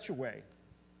in such a way,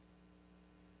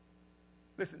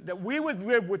 that we would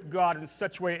live with God in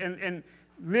such a way and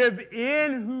live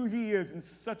in who he is in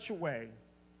such a way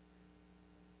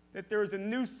that there is a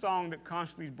new song that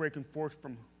constantly is breaking forth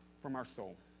from our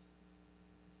soul.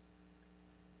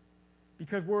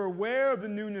 Because we're aware of the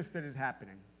newness that is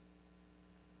happening.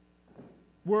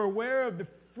 We're aware of the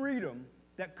freedom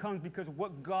that comes because of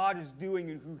what God is doing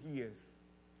and who he is.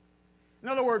 In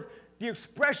other words, the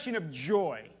expression of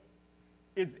joy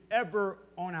is ever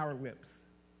on our lips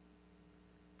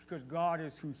because God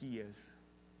is who he is.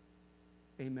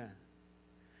 Amen.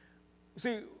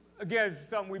 See, again, it's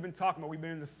something we've been talking about. We've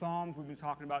been in the Psalms. We've been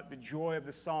talking about the joy of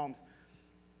the Psalms.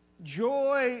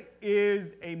 Joy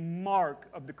is a mark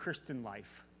of the Christian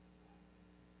life.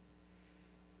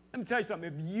 Let me tell you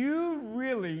something. If you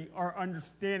really are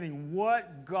understanding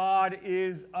what God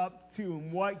is up to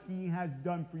and what he has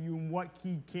done for you and what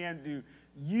he can do,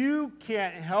 you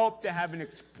can't help to have an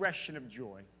expression of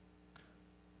joy.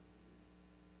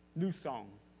 New song.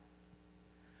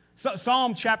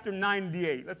 Psalm chapter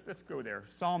 98. Let's go there.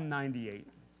 Psalm 98.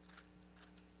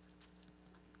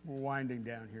 We're winding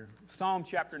down here. Psalm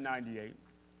chapter 98.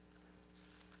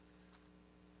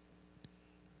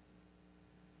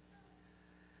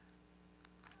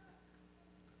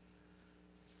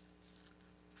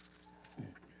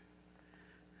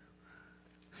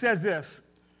 Says this,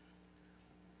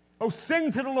 "Oh,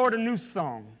 sing to the Lord a new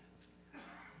song,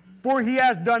 for he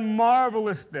has done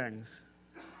marvelous things.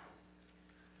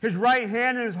 His right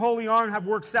hand and his holy arm have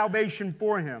worked salvation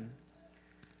for him.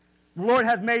 The Lord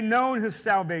has made known his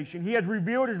salvation. He has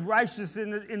revealed his righteousness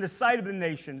in the sight of the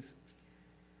nations.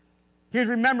 He has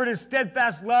remembered his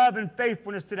steadfast love and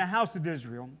faithfulness to the house of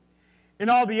Israel. And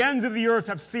all the ends of the earth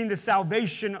have seen the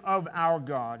salvation of our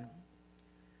God.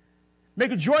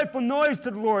 Make a joyful noise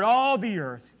to the Lord, all the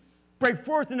earth. Break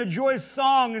forth in a joyous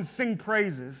song and sing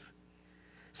praises.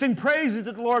 Sing praises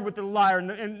to the Lord with the lyre,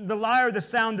 and the lyre the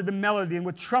sound of the melody, and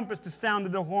with trumpets the sound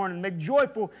of the horn, and make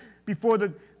joyful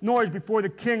noise before the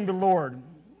King, the Lord.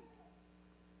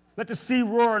 Let the sea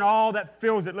roar and all that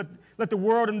fills it. Let the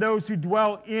world and those who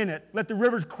dwell in it. Let the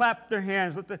rivers clap their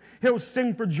hands. Let the hills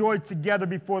sing for joy together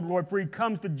before the Lord, for he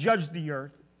comes to judge the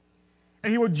earth.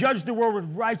 And he will judge the world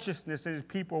with righteousness and his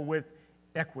people with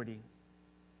equity."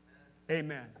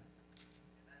 Amen.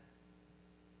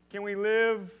 Can we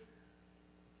live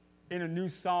in a new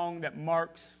song that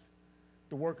marks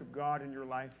the work of God in your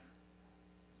life?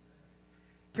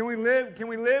 Can we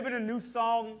live in a new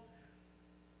song?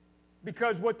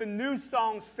 Because what the new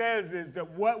song says is that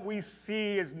what we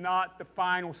see is not the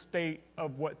final state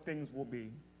of what things will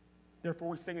be. Therefore,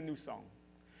 we sing a new song.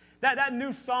 That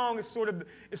new song is sort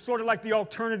of like the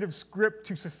alternative script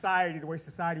to society, the way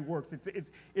society works.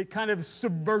 It kind of is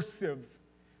subversive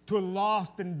to a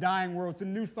lost and dying world. It's a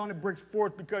new song that breaks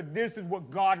forth because this is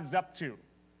what God is up to.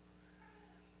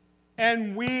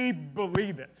 And we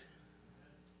believe it.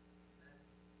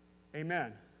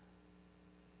 Amen.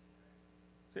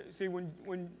 See,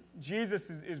 when Jesus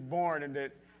is born and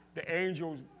the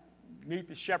angels meet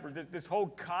the shepherds, this whole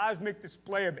cosmic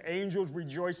display of angels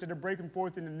rejoicing, they're breaking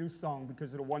forth in a new song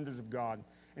because of the wonders of God,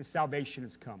 and salvation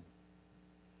has come.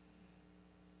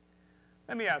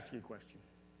 Let me ask you a question.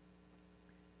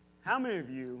 How many of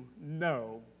you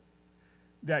know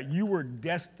that you were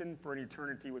destined for an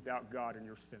eternity without God in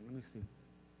your sin? Let me see.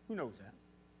 Who knows that?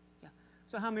 Yeah.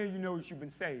 So how many of you know that you've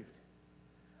been saved?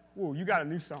 Whoa, you got a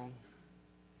new song.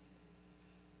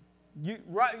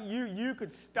 You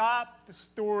could stop the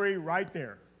story right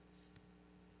there.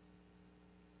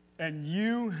 And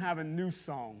you have a new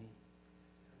song.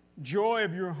 Joy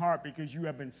of your heart because you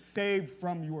have been saved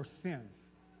from your sins.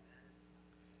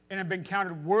 And have been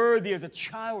counted worthy as a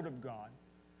child of God.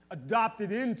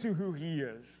 Adopted into who he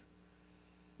is.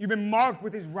 You've been marked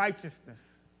with his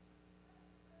righteousness.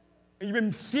 And you've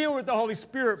been sealed with the Holy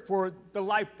Spirit for the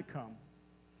life to come.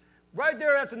 Right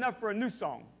there, that's enough for a new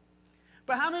song.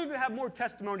 But how many of you have more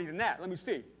testimony than that? Let me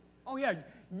see. Oh, yeah,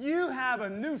 you have a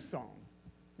new song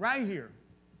right here.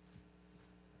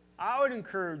 I would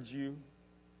encourage you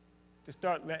to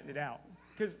start letting it out.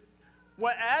 Because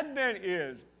what Advent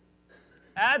is,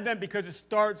 because it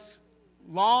starts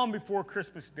long before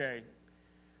Christmas Day,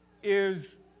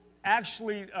 is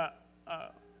actually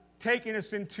taking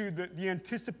us into the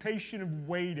anticipation of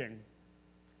waiting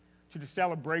to the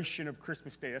celebration of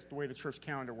Christmas Day. That's the way the church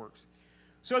calendar works.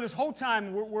 So this whole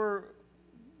time, we're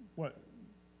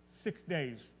 6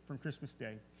 days from Christmas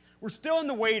Day. We're still in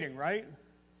the waiting, right?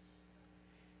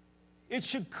 It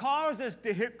should cause us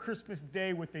to hit Christmas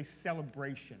Day with a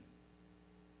celebration.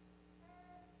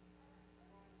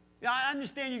 Yeah, I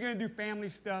understand you're going to do family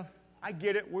stuff. I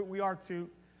get it. We are too.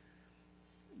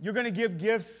 You're going to give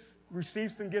gifts,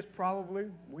 receive some gifts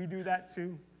probably. We do that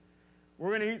too. We're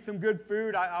going to eat some good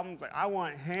food. I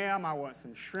want ham. I want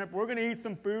some shrimp. We're going to eat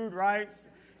some food, right?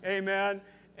 Amen.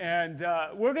 And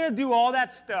we're going to do all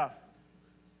that stuff.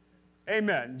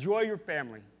 Amen. Enjoy your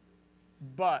family.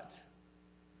 But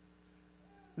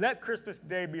let Christmas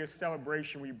Day be a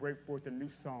celebration where you break forth a new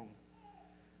song.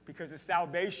 Because the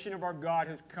salvation of our God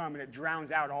has come and it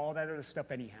drowns out all that other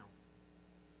stuff anyhow.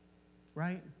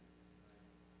 Right?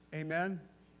 Amen?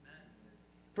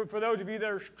 For those of you that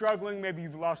are struggling, maybe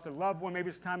you've lost a loved one, maybe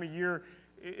it's time of year,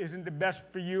 isn't the best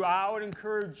for you, I would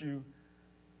encourage you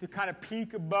to kind of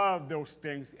peek above those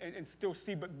things and still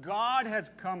see. But God has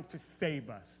come to save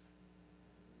us.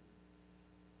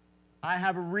 I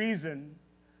have a reason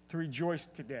to rejoice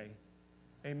today.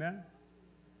 Amen?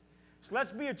 So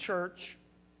let's be a church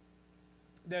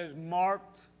that is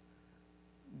marked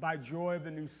by joy of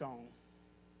the new song.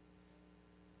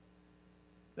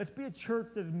 Let's be a church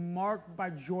that is marked by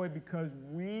joy because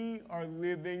we are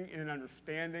living in an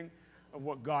understanding of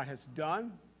what God has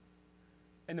done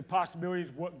and the possibilities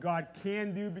of what God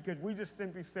can do, because we just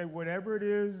simply say, whatever it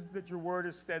is that your word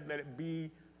has said, let it be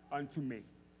unto me.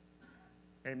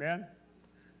 Amen?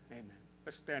 Amen.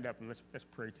 Let's stand up and let's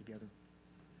pray together.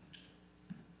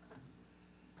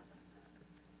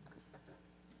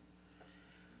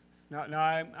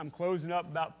 Now I'm closing up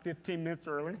about 15 minutes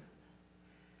early.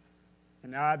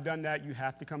 And now I've done that, you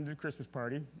have to come to the Christmas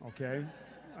party, okay?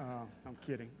 I'm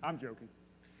kidding. I'm joking.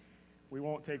 We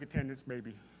won't take attendance,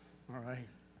 maybe. All right?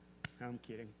 I'm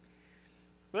kidding.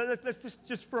 But let's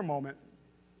just for a moment,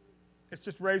 let's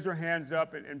just raise our hands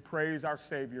up and praise our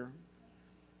Savior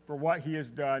for what he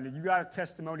has done. If you got a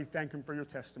testimony, thank him for your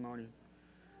testimony.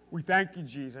 We thank you,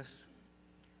 Jesus,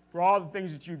 for all the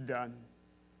things that you've done,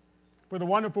 for the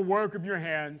wonderful work of your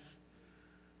hands,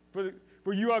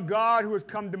 for you are God who has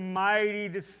come to mighty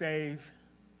to save.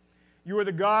 You are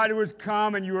the God who has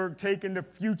come and you are taking the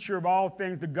future of all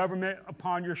things, the government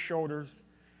upon your shoulders.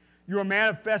 You are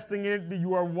manifesting it that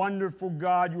you are wonderful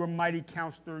God, you are mighty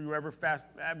counselor, you are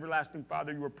everlasting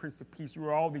Father, you are Prince of Peace, you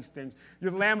are all these things.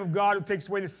 You're the Lamb of God who takes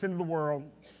away the sin of the world.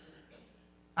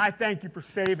 I thank you for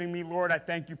saving me, Lord. I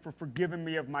thank you for forgiving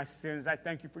me of my sins. I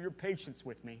thank you for your patience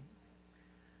with me.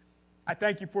 I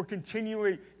thank you for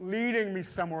continually leading me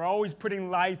somewhere, always putting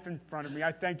life in front of me.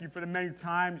 I thank you for the many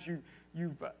times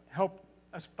you've helped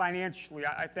us financially.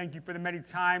 I thank you for the many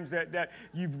times that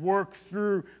you've worked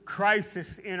through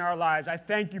crisis in our lives. I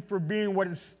thank you for being what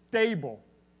is stable.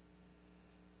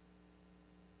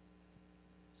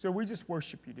 So we just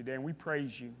worship you today and we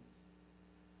praise you.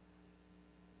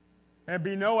 And it'd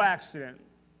be no accident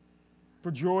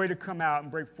for joy to come out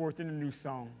and break forth in a new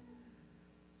song,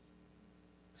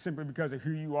 simply because of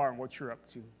who you are and what you're up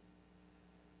to.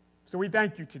 So we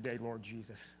thank you today, Lord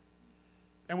Jesus.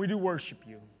 And we do worship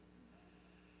you.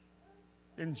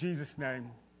 In Jesus' name,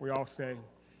 we all say,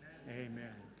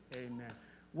 amen. Amen.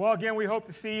 Well, again, we hope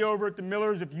to see you over at the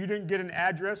Millers. If you didn't get an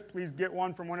address, please get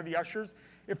one from one of the ushers.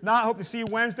 If not, hope to see you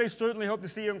Wednesday. Certainly hope to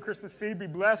see you on Christmas Eve. Be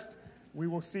blessed. We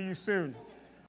will see you soon.